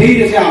সেই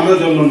দেশে আমরা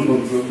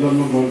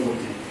জন্মগ্রহণ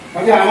করছি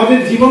কাজে আমাদের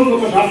জীবন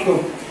কত সার্থক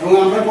এবং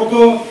আমরা কত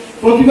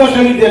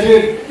প্রতিভাশালী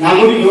দেশের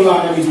নাগরিক হলো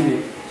আগামী দিনে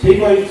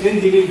সেই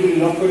জিনিসগুলি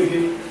লক্ষ্য রেখে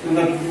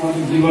তোমরা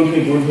তোমাদের জীবনকে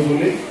গড়বে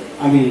বলে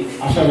আমি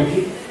আশা রাখি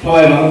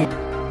সবাই ভালো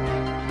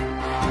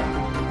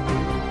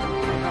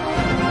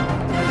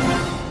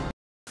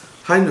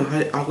Haino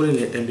hai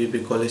agulini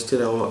MBB college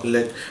tirawo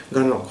lek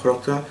gano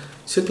khorokta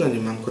siklani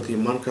mangkoti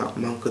manka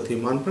mangkoti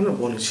manpana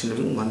boni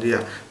sinamung mandia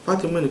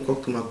patimani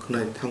Koktwma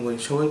kunai thangoi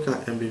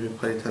sogoika MBB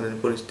parithanan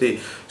poristi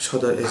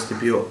sodor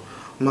SDPO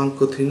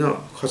mangkotino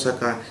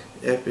khosaka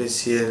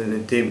FACL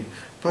ni team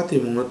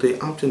patimunotoi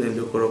amchene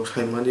lokorok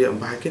saimandia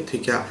bahake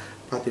thika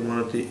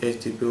patimunotoi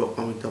SDPO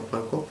Amitabh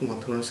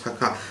Koktwma thona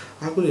saka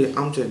aguli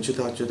amche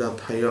juda juda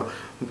thayo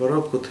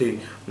borok kuthi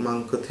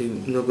mangkoti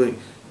nogoi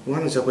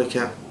wana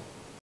jabaikya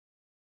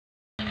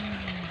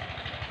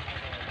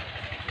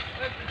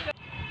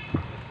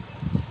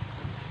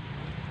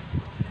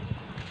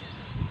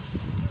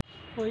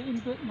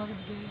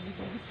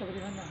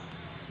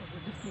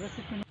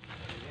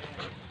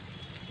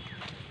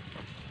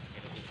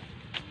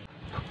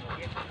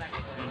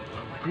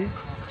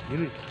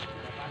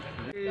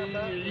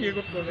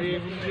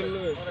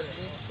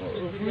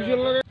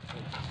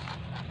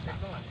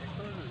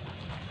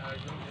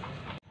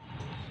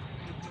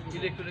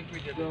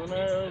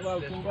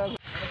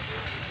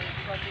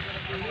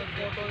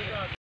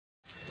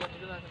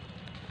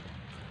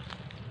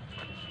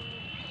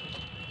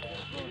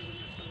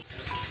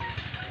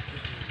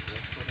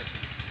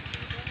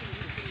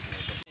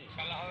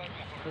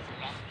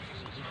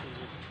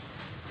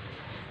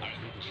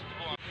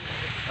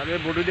আরে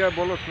body দিয়া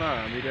বলছ না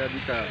media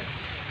দিতা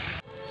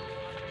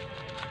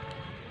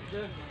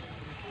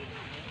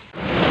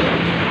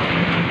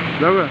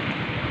যাবে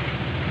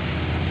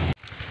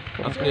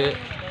আজকে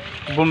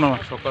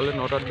সকালে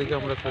 9টার দিকে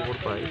আমরা খবর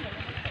পাই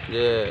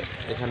যে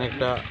এখানে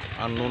একটা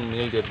আননোন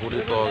মেল ডেড বডি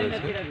পাওয়া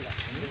গেছে।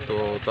 তো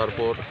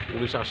তারপর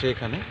পুলিশ আসে,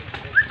 এখানে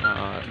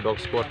ডগ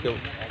স্কোয়াডকে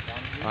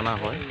আনা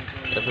হয়,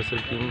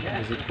 এফএসএল টিম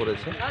ভিজিট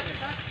করেছে,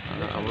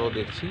 আমরাও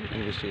দেখছি,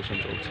 ইনভেস্টিগেশন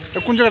চলছে।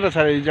 কোন জায়গাটা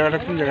স্যার? এই জায়গাটা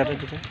কোন জায়গাটা?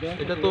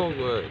 এটা তো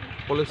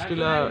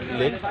পলেস্টিলা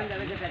লেক।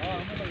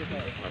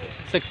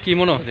 স্যার কী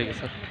মনে হয়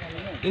স্যার?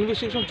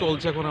 ইনভেস্টিগেশন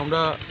চলছে, এখন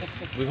আমরা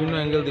বিভিন্ন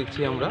অ্যাঙ্গেল দেখছি।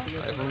 আমরা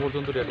এখন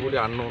পর্যন্ত ডেড বডি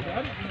আননোন,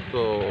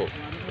 তো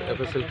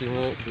এফএসএল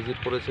টিমও ভিজিট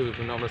করেছে,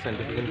 বিভিন্ন আমরা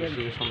সায়েন্টিফিক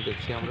ইনভেস্টিগেশন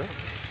দেখছি। আমরা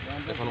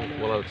এখনও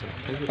বলা যাচ্ছে না।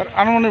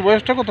 আনুমানিক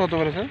বয়সটা কত হতে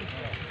পারে স্যার?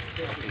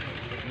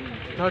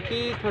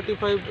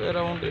 30-35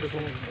 অ্যারাউন্ড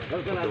এরকম।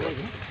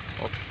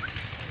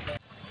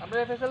 আমরা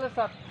এফএসএল এর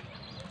স্যার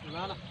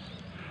না না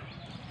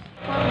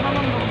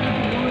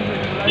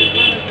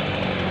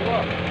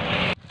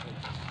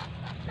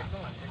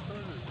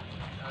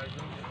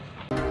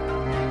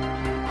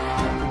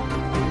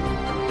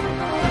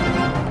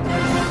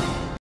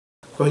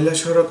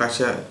কৈলাসহর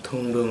কাছে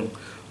থংদুং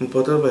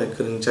বদরবাই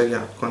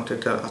গরংজায়া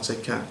কন্ট্রাক্টর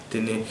আচাইকা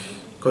তিনি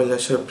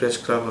কৈলাসহর প্রেস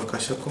ক্লাবের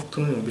কাছে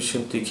কোকতুমনি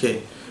বিসিমতিকে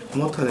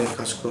মথানি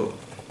কাজকো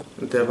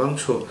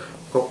দেবাংশ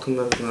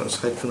কোকতুমনা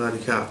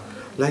সাইকুনারিকা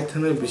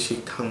লাইথানের বিসি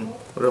থাং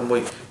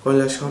রমই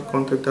কৈলাসহর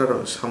কন্ট্রাক্টর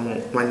সামু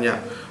মানিয়া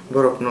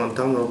বরকন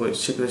দামরবই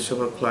সিক্রেট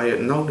সভা ক্লাই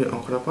নাউনি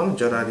অংখনাপান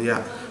জরারিয়া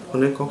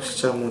অনেক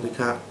কক্সিচা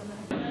মুদিকা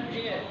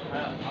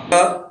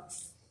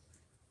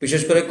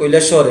বিশেষ করে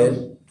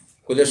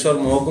কৈলাসহর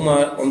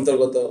মহকুমার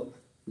অন্তর্গত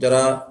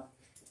যারা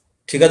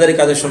ঠিকাদারি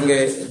কাজের সঙ্গে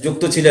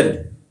যুক্ত ছিলেন,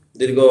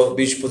 দীর্ঘ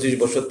 20-25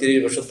 বছর 30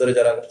 বছর ধরে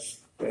যারা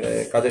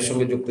কাজের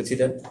সঙ্গে যুক্ত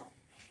ছিলেন,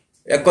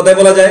 এক কথায়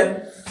বলা যায়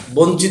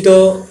বঞ্চিত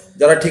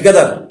যারা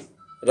ঠিকাদার,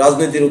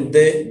 রাজনীতির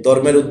ঊর্ধ্বে,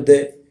 ধর্মের ঊর্ধ্বে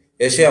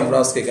এসে আমরা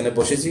আজকে এখানে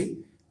বসেছি।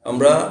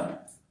 আমরা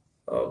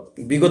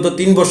বিগত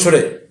 3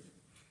 বছরে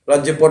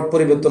রাজ্যে পট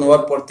পরিবর্তন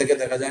হওয়ার পর থেকে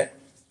দেখা যায়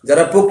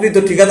যারা প্রকৃত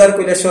ঠিকাদার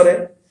কৈলাসহরে,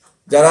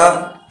 যারা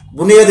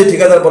বুনিয়াদী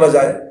ঠিকাদার বলা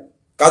যায়,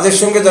 কাজের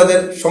সঙ্গে যাদের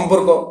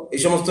সম্পর্ক, এই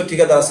সমস্ত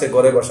ঠিকাদার আছে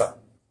ঘরে বসা,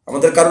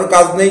 আমাদের কারোর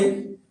কাজ নেই।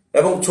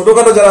 এবং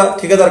ছোটখাটো যারা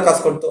ঠিকাদার কাজ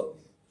করতো,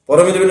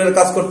 পরমি লেভেলের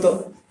কাজ করতো,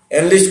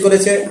 এনলিস্ট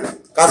করেছে,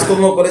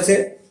 কাজকর্ম করেছে,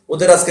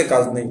 ওদের আজকে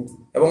কাজ নেই।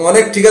 এবং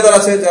অনেক ঠিকাদার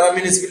আছে যারা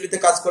মিউনিসিপ্যালিটিতে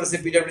কাজ করেছে,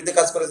 পিডব্লিউডিতে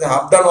কাজ করেছে,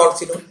 হাফ ডান ওয়ার্ক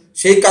ছিল,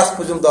 সেই কাজ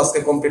পর্যন্ত আজকে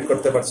কমপ্লিট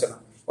করতে পারছে না।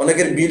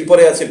 অনেকের বিল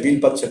পরে আছে, বিল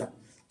পাচ্ছে না।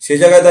 সেই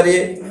জায়গায়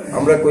দাঁড়িয়ে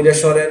আমরা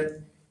কৈলাসহরের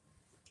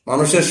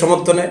মানুষের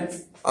সমর্থনে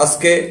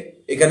আজকে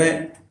এখানে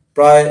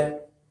প্রায়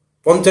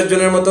 50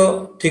 জনের মতো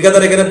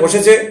ঠিকাদার এখানে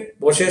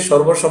বসে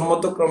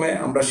সর্বসম্মত ক্রমে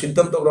আমরা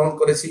সিদ্ধান্ত গ্রহণ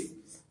করেছি।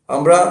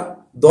 আমরা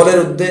দলের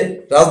ঊর্ধ্বে,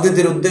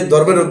 রাজনীতির ঊর্ধ্বে,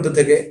 ধর্মের ঊর্ধ্বে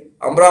থেকে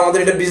আমরা আমাদের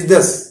এটা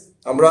বিজনেস,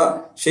 আমরা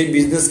সেই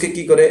বিজনেসকে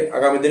কি করে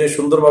আগামী দিনে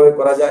সুন্দরভাবে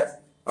করা যায়,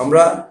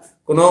 আমরা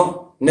কোনো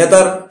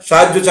নেতার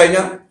সাহায্য চাই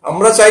না।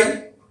 আমরা চাই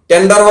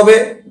টেন্ডার হবে,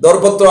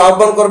 দরপত্র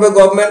আহ্বান করবে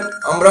গভর্নমেন্ট,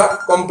 আমরা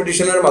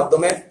কম্পিটিশনের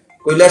মাধ্যমে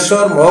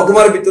কৈলাসহর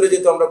মহকুমার ভিতরে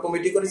যেহেতু আমরা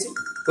কমিটি করেছি,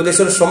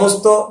 কৈলাসহরের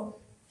সমস্ত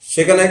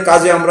সেখানে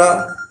কাজে আমরা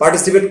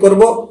পার্টিসিপেট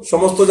করব,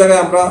 সমস্ত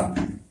জায়গায় আমরা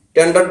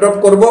টেন্ডার ড্রপ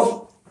করব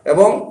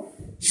এবং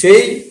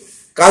সেই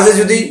কাজে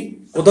যদি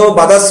কোথাও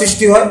বাধার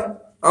সৃষ্টি হয়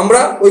আমরা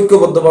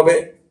ঐক্যবদ্ধভাবে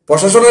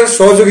প্রশাসনের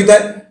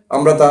সহযোগিতায়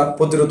আমরা তা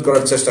প্রতিরোধ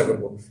করার চেষ্টা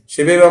করব।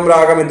 সেভাবে আমরা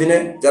আগামী দিনে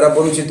যারা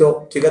বঞ্চিত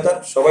ঠিকাদার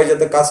সবাই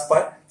যাতে কাজ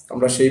পায়,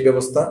 আমরা সেই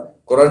ব্যবস্থা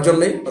করার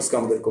জন্যই আজকে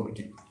আমাদের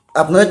কমিটি।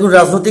 আপনারা কি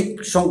রাজনৈতিক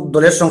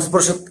দলের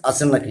সংস্পর্শে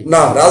আছেন নাকি?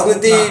 না,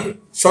 রাজনীতি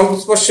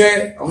সংস্পর্শে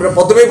আমরা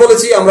প্রথমেই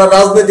বলেছি আমরা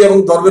রাজনীতি এবং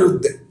ধর্মের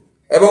ঊর্ধ্বে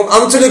এবং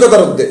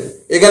আঞ্চলিকতার ঊর্ধ্বে।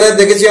 এখানে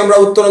দেখেছি আমরা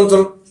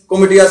উত্তরাঞ্চল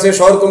কমিটি আছে,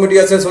 শহর কমিটি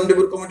আছে,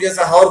 চণ্ডীপুর কমিটি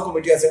আছে, হাওড়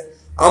কমিটি আছে,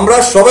 আমরা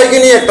সবাইকে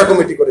নিয়ে একটা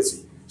কমিটি করেছি।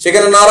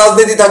 সেখানে না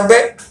রাজনীতি থাকবে,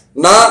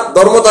 না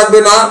ধর্ম থাকবে,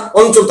 না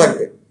অঞ্চল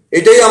থাকবে।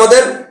 এটাই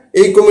আমাদের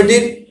এই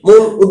কমিটির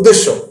মূল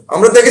উদ্দেশ্য।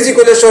 আমরা দেখেছি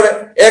কৈলাসহরে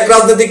এক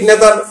রাজনৈতিক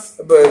নেতার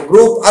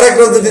গ্রুপ আরেক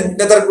রাজনৈতিক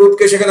নেতার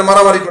গ্রুপকে সেখানে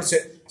মারামারি করছে।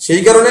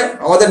 সেই কারণে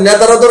আমাদের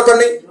নেতারও দরকার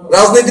নেই,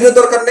 রাজনীতিরও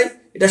দরকার নেই।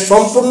 এটা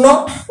সম্পূর্ণ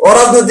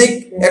অরাজনৈতিক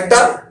একটা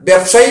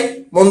ব্যবসায়ী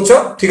মঞ্চ,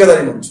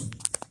 ঠিকাদারি মঞ্চ।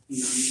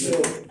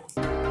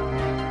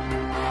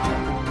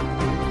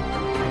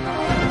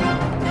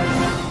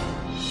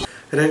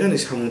 Regani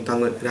samung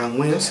tango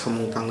rangmaya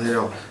samung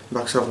tangnero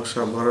baksa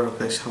baksa borok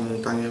kai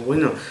samung tangya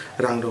boino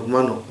rangrok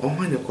mano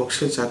omhaino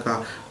kokse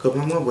jaga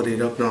kobangma bori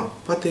rokno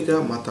patiga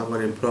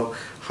matabari brok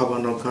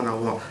habano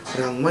ganawo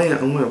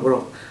rangmaya amwe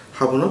brok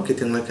habano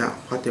kitinglaka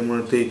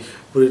patimurti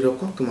bori rok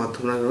koktwma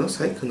thumna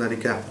sai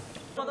khunarika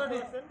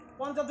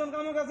 50 জন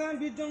কামক আছেন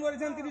 20 জন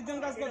করেছেন 30 জন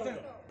কাজ করছেন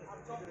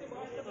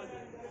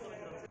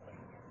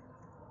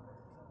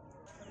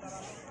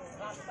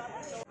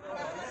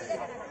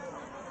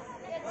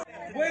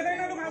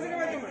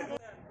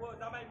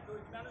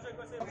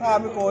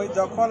আমি কই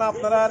যখন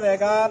আপনারা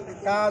রেগার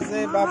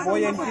কাজে বা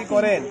বই এন্ট্রি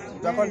করেন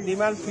যখন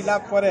ডিমান্ড ফিল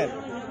আপ করেন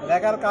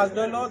রেগার কাজ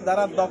হলো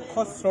যারা দক্ষ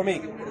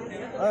শ্রমিক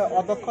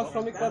অদক্ষ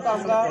শ্রমিকরা তো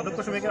আমরা অদক্ষ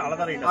শ্রমিকের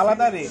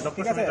আলাদা রেট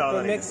ঠিক আছে তো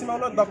ম্যাক্সিমাম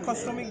হলো দক্ষ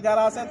শ্রমিক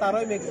যারা আছে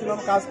তারাই ম্যাক্সিমাম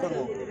কাজ করব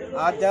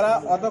আর যারা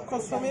অদক্ষ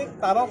শ্রমিক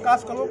তারাও কাজ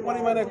করব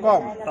পরিমাণে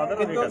কম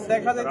কিন্তু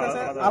দেখা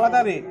যাইতেছে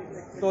আলাদা রেট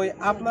তো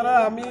আপনারা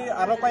আমি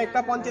আরো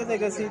কয়েকটা পঞ্চায়েতে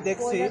গেছি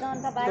দেখছি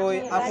তো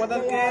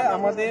আপনাদেরকে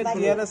আমাদের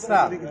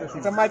ডিআরএসরা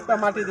একটা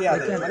মাটি দেওয়া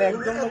দেয় মানে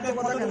একজন লোকে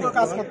কতটুকু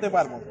কাজ করতে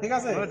পারবো ঠিক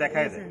আছে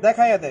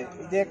দেখাইয়া দেয়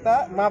যে একটা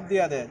মাপ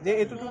দেওয়া দেয় যে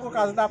এতটুকু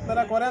কাজটা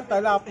আপনারা করেন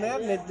তাহলে আপনার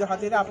ন্যায্য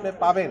হাজিরা আপনি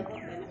পাবেন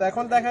তো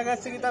এখন দেখা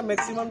গেছে কি তা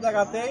ম্যাক্সিমাম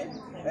জায়গাতে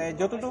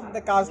যতটুকু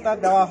কাজটা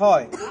দেওয়া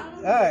হয়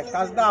হ্যাঁ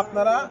কাজটা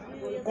আপনারা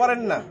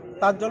করেন না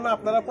তার জন্য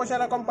আপনারা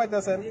পয়সাটা কম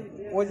পাইতেছেন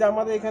ওই যে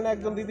আমাদের এখানে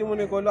একজন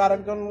দিদিমণি কইলো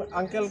আরেকজন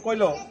আঙ্কেল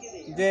কইলো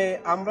যে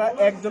আমরা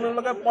একজনের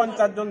লোকে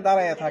 50 জন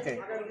দাঁড়ায় থাকে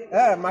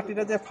হ্যাঁ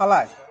মাটিটা যে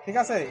ফালায় ঠিক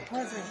আছে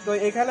তো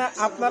এখানে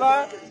আপনারা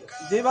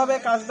যেভাবে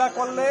কাজটা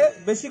করলে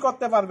বেশি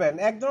করতে পারবেন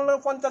একজনের লোক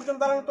 50 জন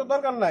দাঁড়ানোর তো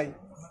দরকার নাই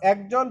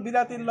একজন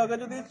বিরাতির লগে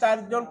যদি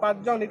 4 জন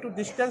 5 জন একটু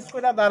ডিস্টেন্স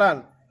করে দাঁড়ান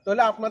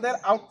তাহলে আপনাদের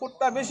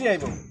আউটপুটটা বেশি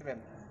আইব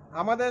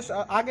আমাদের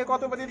আগে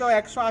কত বেতন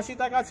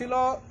 180 টাকা ছিল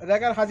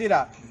রেগার হাজিরা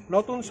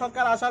নতুন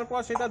সরকার আসার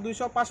পর সেটা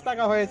 205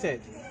 টাকা হয়েছে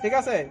ঠিক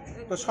আছে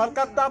তো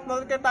সরকার তো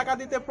আপনাদেরকে টাকা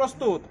দিতে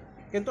প্রস্তুত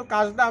কিন্তু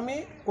কাজটা আমি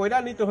কইরা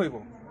নিতে হইব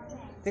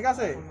ঠিক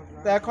আছে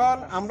তো এখন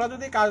আমরা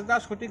যদি কাজটা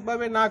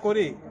সঠিকভাবে না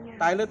করি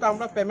তাহলে তো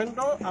আমরা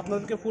পেমেন্টও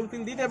আপনাদেরকে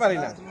ফুলফিল দিতে পারি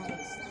না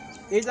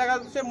এই জায়গা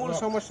হচ্ছে মূল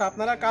সমস্যা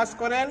আপনারা কাজ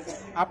করেন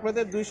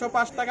আপনাদের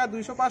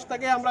 205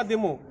 টাকায় আমরা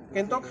দেবো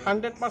কিন্তু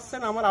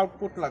 100% আমার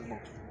আউটপুট লাগবে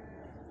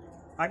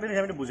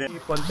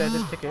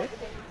পঞ্চায়েতের থেকে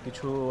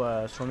কিছু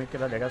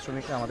শ্রমিকেরা লেগা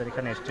শ্রমিকরা আমাদের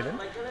এখানে এসেছিলেন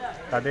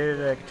তাদের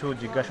কিছু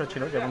জিজ্ঞাসা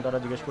ছিল যেমন তারা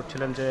জিজ্ঞেস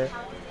করছিলেন যে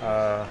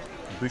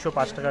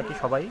 205 টাকা কি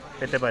সবাই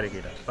পেতে পারে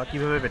কিনা বা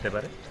কীভাবে পেতে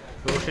পারে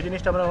তো সেই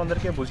জিনিসটা আমরা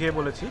আমাদেরকে বুঝিয়ে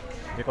বলেছি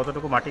যে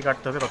কতটুকু মাটি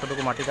কাটতে হবে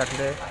কতটুকু মাটি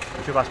কাটলে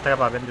 205 টাকা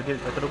পাবেন যদি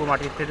যতটুকু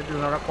মাটির থেকে যদি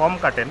ওনারা কম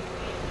কাটেন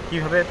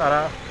কীভাবে তারা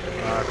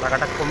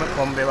টাকাটা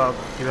কমবে বা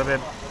কীভাবে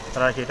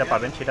তারা সেটা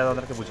পাবেন সেটা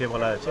তাদেরকে বুঝিয়ে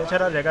বলা হয়েছে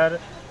এছাড়া জায়গার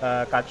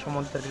কাজ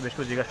সম্বন্ধে বেশ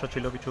কিছু জিজ্ঞাসা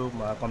ছিল কিছু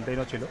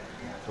কমপ্লেনও ছিল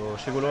তো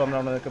সেগুলো আমরা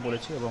ওনাদেরকে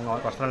বলেছি এবং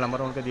আমার পার্সোনাল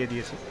নাম্বারও ওনাকে দিয়ে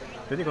দিয়েছি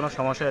যদি কোনো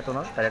সমস্যা হতো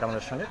না তাহলে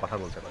আমাদের সঙ্গে কথা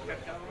বলতে পারবে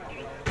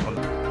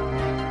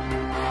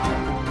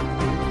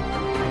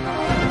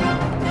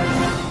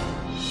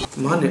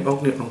Mane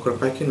ogni ongkor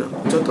pakina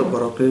joto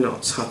boroklino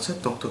sacha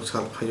tongtok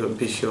sal phayo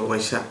bisio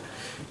waisa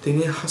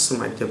tini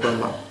hasmai de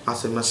bama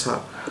asemasa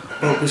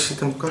o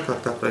bisitam kaka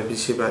takrai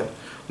bisibai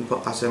bo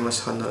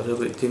asemasa na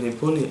rubi tini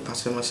boni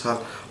asemasa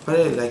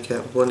pare like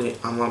boni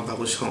ama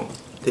babu song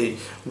te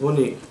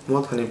boni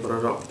mothani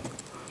bororo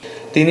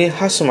tini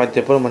hasmai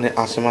de bormane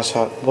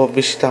asemasa bo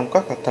bisitam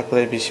kaka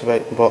takrai bisibai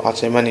bo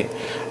asemani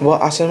bo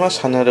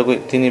asemasa na rubi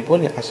tini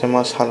boni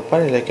asemasa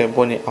pare like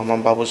boni ama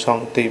babu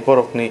song te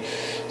borokni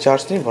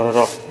charge ni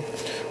bororo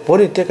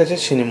boni tekaje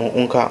sinimo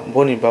ungka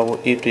boni babu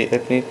ipri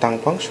epni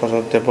tangpang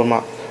sojot deborma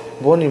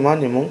boni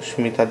mani mung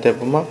sumita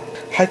deborma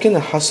haikena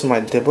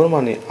hasmai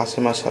debormani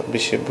asemasa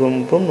bisi brum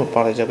brum no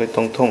pare jagai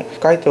tongthong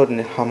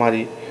kaitorni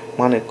hamari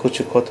mane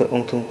kuchu kotor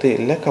ungthung te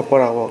lekha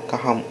porawo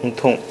kaham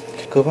ungthong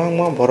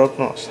gobangma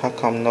borokno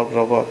sakam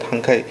nogrogo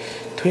thangkai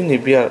thuini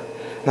biar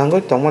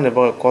nangoi tongmane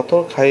bo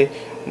kotor khai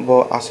bo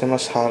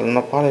asemasa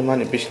no pare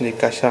mani bisni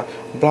kaisa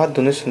blood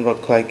donation bo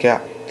khlaikya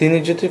tini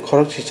joti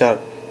khorok sichar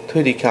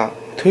thuirika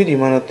thuiri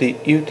manati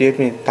youtube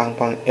ni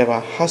tangpang eba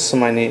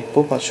hasmaini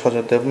pupa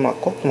sojodebma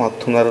kokma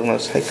thunarungna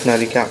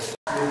saikhnarika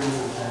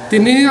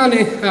tini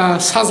ani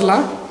sajla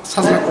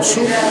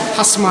kusu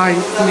hasmai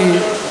ni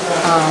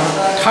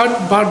third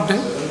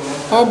birthday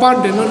o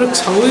birthday no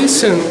chawi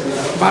sing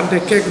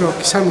birthday cake ro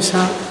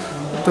kisamisa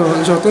to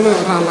jotono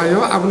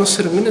ralayo abno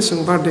sirngni sing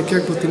birthday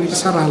cake ro tini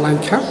kisa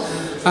ralaikha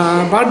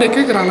birthday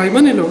cake ralai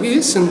mani logi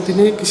sing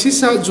tini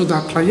kisisa juda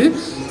khlaye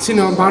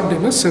sino birthday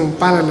no sing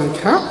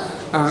paralaikha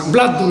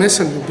blood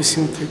donation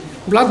bisinti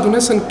blood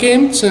donation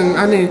camp sing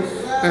ani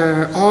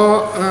o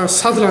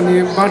sadlani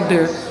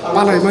birthday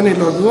palai mani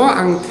logo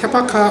ang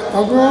thepakha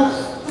obo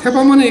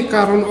thepamani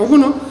karon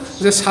obono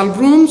je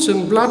salbrum sing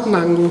blood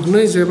nangu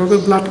hnoi je babe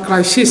blood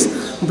crisis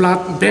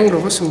blood bank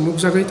rogo sing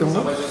nukjagai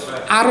tongo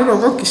aro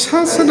rogo kisa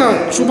sada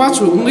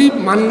chubachu ngi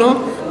manno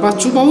ba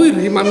chubawi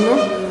ri manno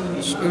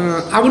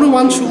abono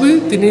wan sugui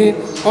tini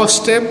o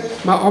step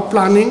ba o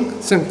planning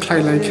sing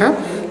khlailaikha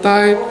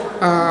tai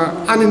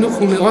ani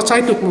nukhungni o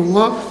chaituk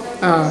mungo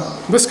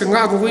buskanga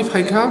agoi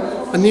phaikha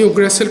new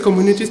grassel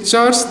community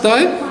church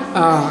dai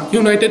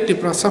United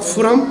Tiprasa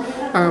Forum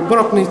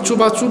borokni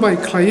chubai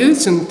khlai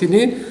जों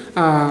tini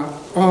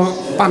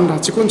panda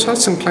chikuncha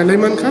जों khlailai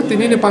mankha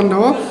tini ni panda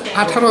o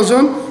 18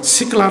 jon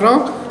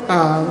siklarok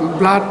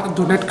blood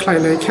donate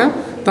khlailai kha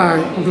tai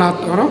blood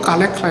oro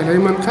collect khlailai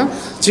mankha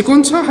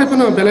chikuncha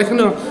haibano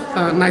belekhono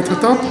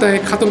naithotok tai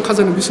khatung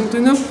khajani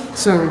bisingtino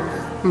जों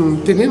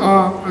tini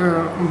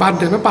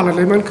birthday no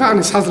palalai mankha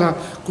ani sajla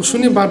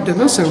kusuni birthday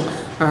no जों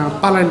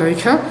palalai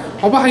kha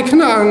oba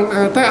haikhono ang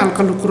tai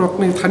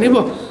alkalukurokni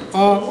thanibo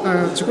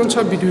chikuncha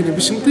video ni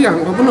bisingti ang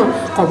obono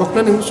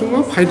kobokna ni musungo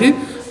phaidi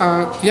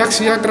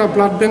yakra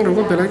blood bank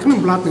rogo belaikhno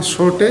blood ni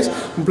shortage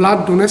blood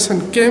donation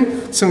camp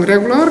जों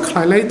regular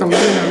khlailai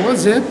tongai nango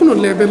je kuno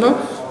level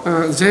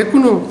je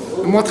kuno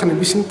mothani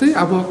bisingti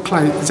abo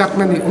khlai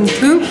jaknani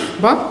umthung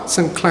ba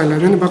जों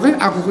khlailai bagai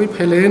agoi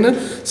phailene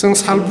जों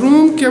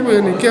salbrum kebo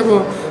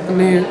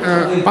ni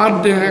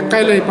birthday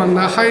kailai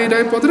panda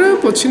haidai podre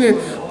pochini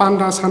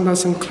panda sanda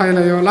जों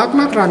khlailayo lak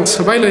rang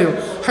sabailayo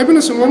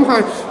haibino sumom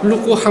hai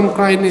luku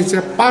hamkrai ni je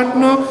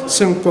partner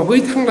जों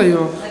pogoi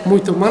thanglayo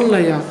muito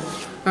manlaya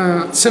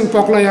जों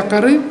poklaya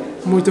kare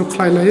muito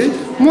khlailai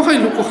mohai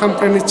luku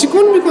hamkrai ni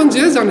chikon mikon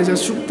je jani ja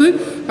sukte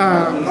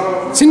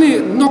chini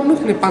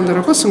nok ni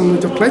pandara ko जों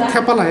muito khlai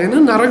thepalaena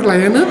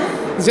naraglaena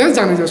je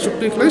jani ja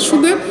sukte khlai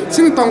sude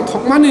chini tong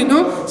thokmani no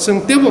जों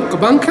tebo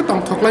kabang khe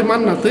tong thoklai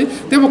manna tei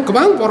tebo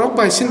kabang borok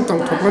bai sin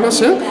tong thokmana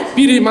जों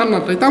piri manna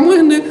tei tamu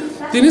hene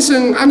tini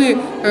जों ani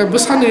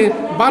busani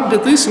birthday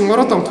tei जों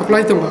oro tong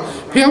thoklai tongo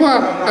phewa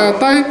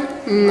tai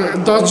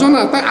 10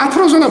 jona tai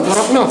 18 jona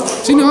borok no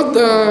chini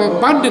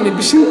birthday ni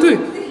bisingtei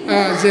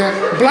je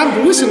blood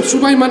wising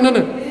subai manna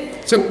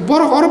जों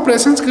borok oro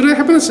presence kre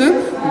happen जों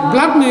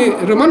blood ni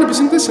romani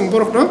bisingtei जों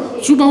borok no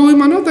subawi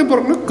mano tai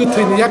borok no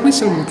gthai ni yakni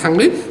जों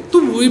thanglei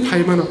tubui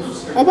phai mano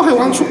obo hai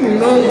wan suk no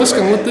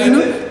buskang tei no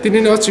tini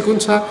no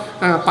chikuncha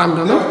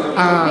panda no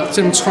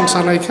जों songsa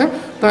laikha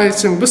tai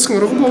जों buskang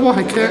ro bo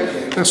hai khe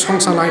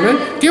songsa lainai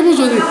kebo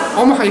jodi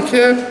omo hai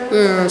khe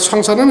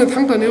songsarani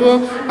thangtanibo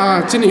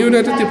chini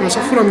United Tiprasa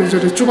Forum ni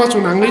jodi chuba chu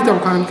nangai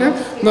tong khan ke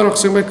norok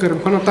जों bai kerem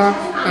khana ta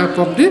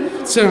pokdi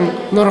जों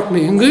norok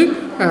ni hingui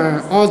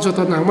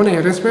joto nangmani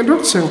arrangement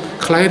rok जों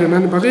khlai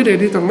renani bagai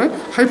ready tongnai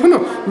haifano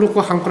luko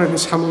hamkrani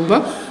samungba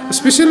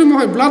especially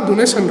mohai blood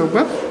donation rok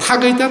ba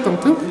thagaita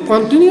tongthung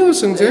continue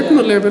जों je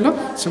kuno level o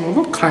जों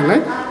bo khlailai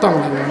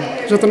tonglai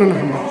jotona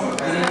nahmo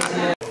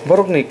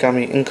borokni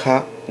kami engkha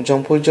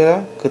jongpoijora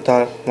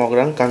ketar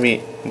mograng kami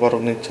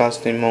borokni church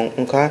ni mong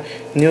engkha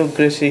New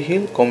Gracie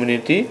Hill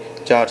Community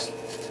Church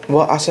bo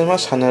asema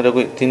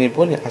sanarogoi tini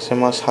boni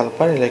asema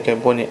salpari leke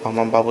boni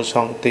ama babu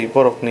song tei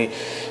borokni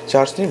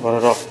church ni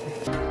borok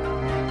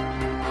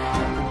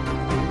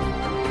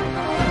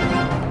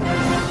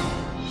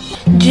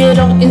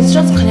Jerong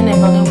instructs khanine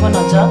bagai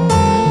bonaja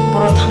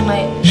boro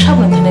thangnai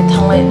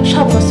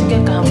sabno sike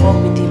kahamo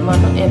biti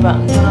mano eba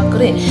jora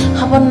kre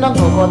haban na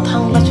gogo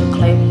thangla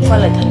chuklai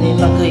palai thani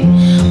bagai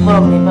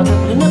borok ni bagai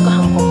bulina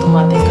kaham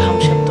koktwma te kaham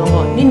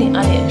sheptongo nini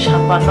ani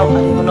sapa no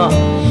ari bono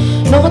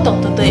nogo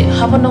tongtoi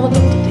haban nogo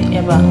tongtoi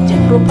eba je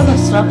propana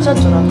srapcha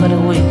jora kare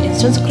oi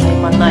insurance claim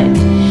manai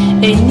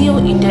a new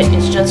India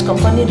Insurance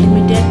Company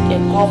Limited a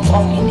Corp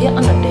of India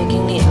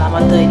undertaking ni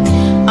lamadai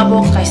abo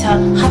kaisa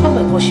haba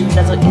bai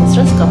boshibina jo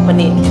insurance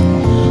company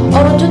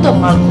Orojo to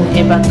malku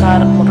eba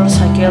car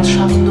motorcycle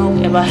shafduk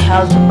eba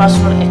health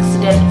personal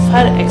accident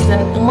fire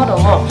accident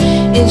umarongo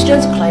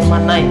insurance claim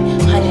manai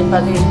hani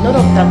bagi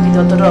norok takti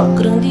dotoro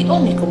grungdi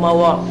oni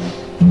kumawa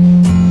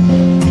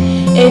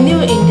A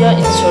new India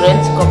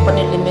Insurance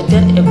Company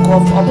Limited, a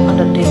Corp of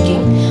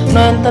Undertaking,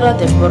 Noyantara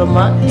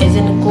Deborma,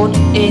 agent code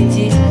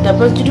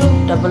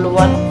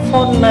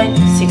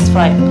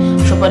AG00114965,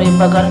 Shobari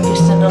Bagar,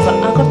 Krishnagar,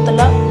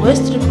 Agartala,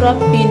 West Tripura,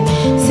 PIN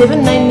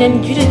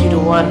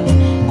 799001,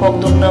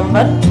 Kokborok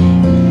number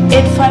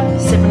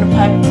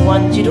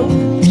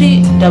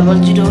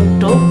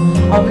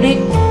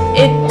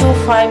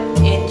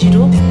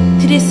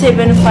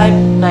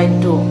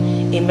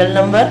 857510-82580375592, email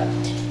number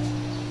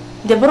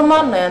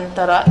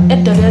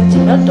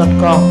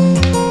deborma9antara@gmail.com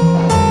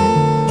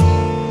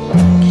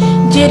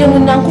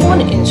Jerung nangkuman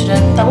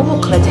insurance tabu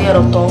khlaje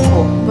yarok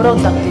tongko borok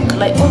takti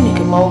khlai oni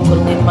ke mau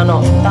kurne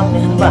mano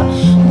tamne hanba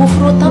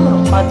bufro tamro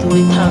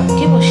patui thang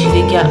ke bo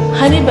shirigya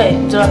hani bai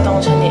jora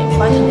tong chane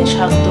pathani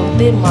shak to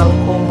te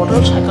malko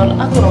motorcycle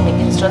akoroni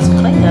insurance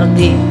khlai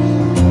yargi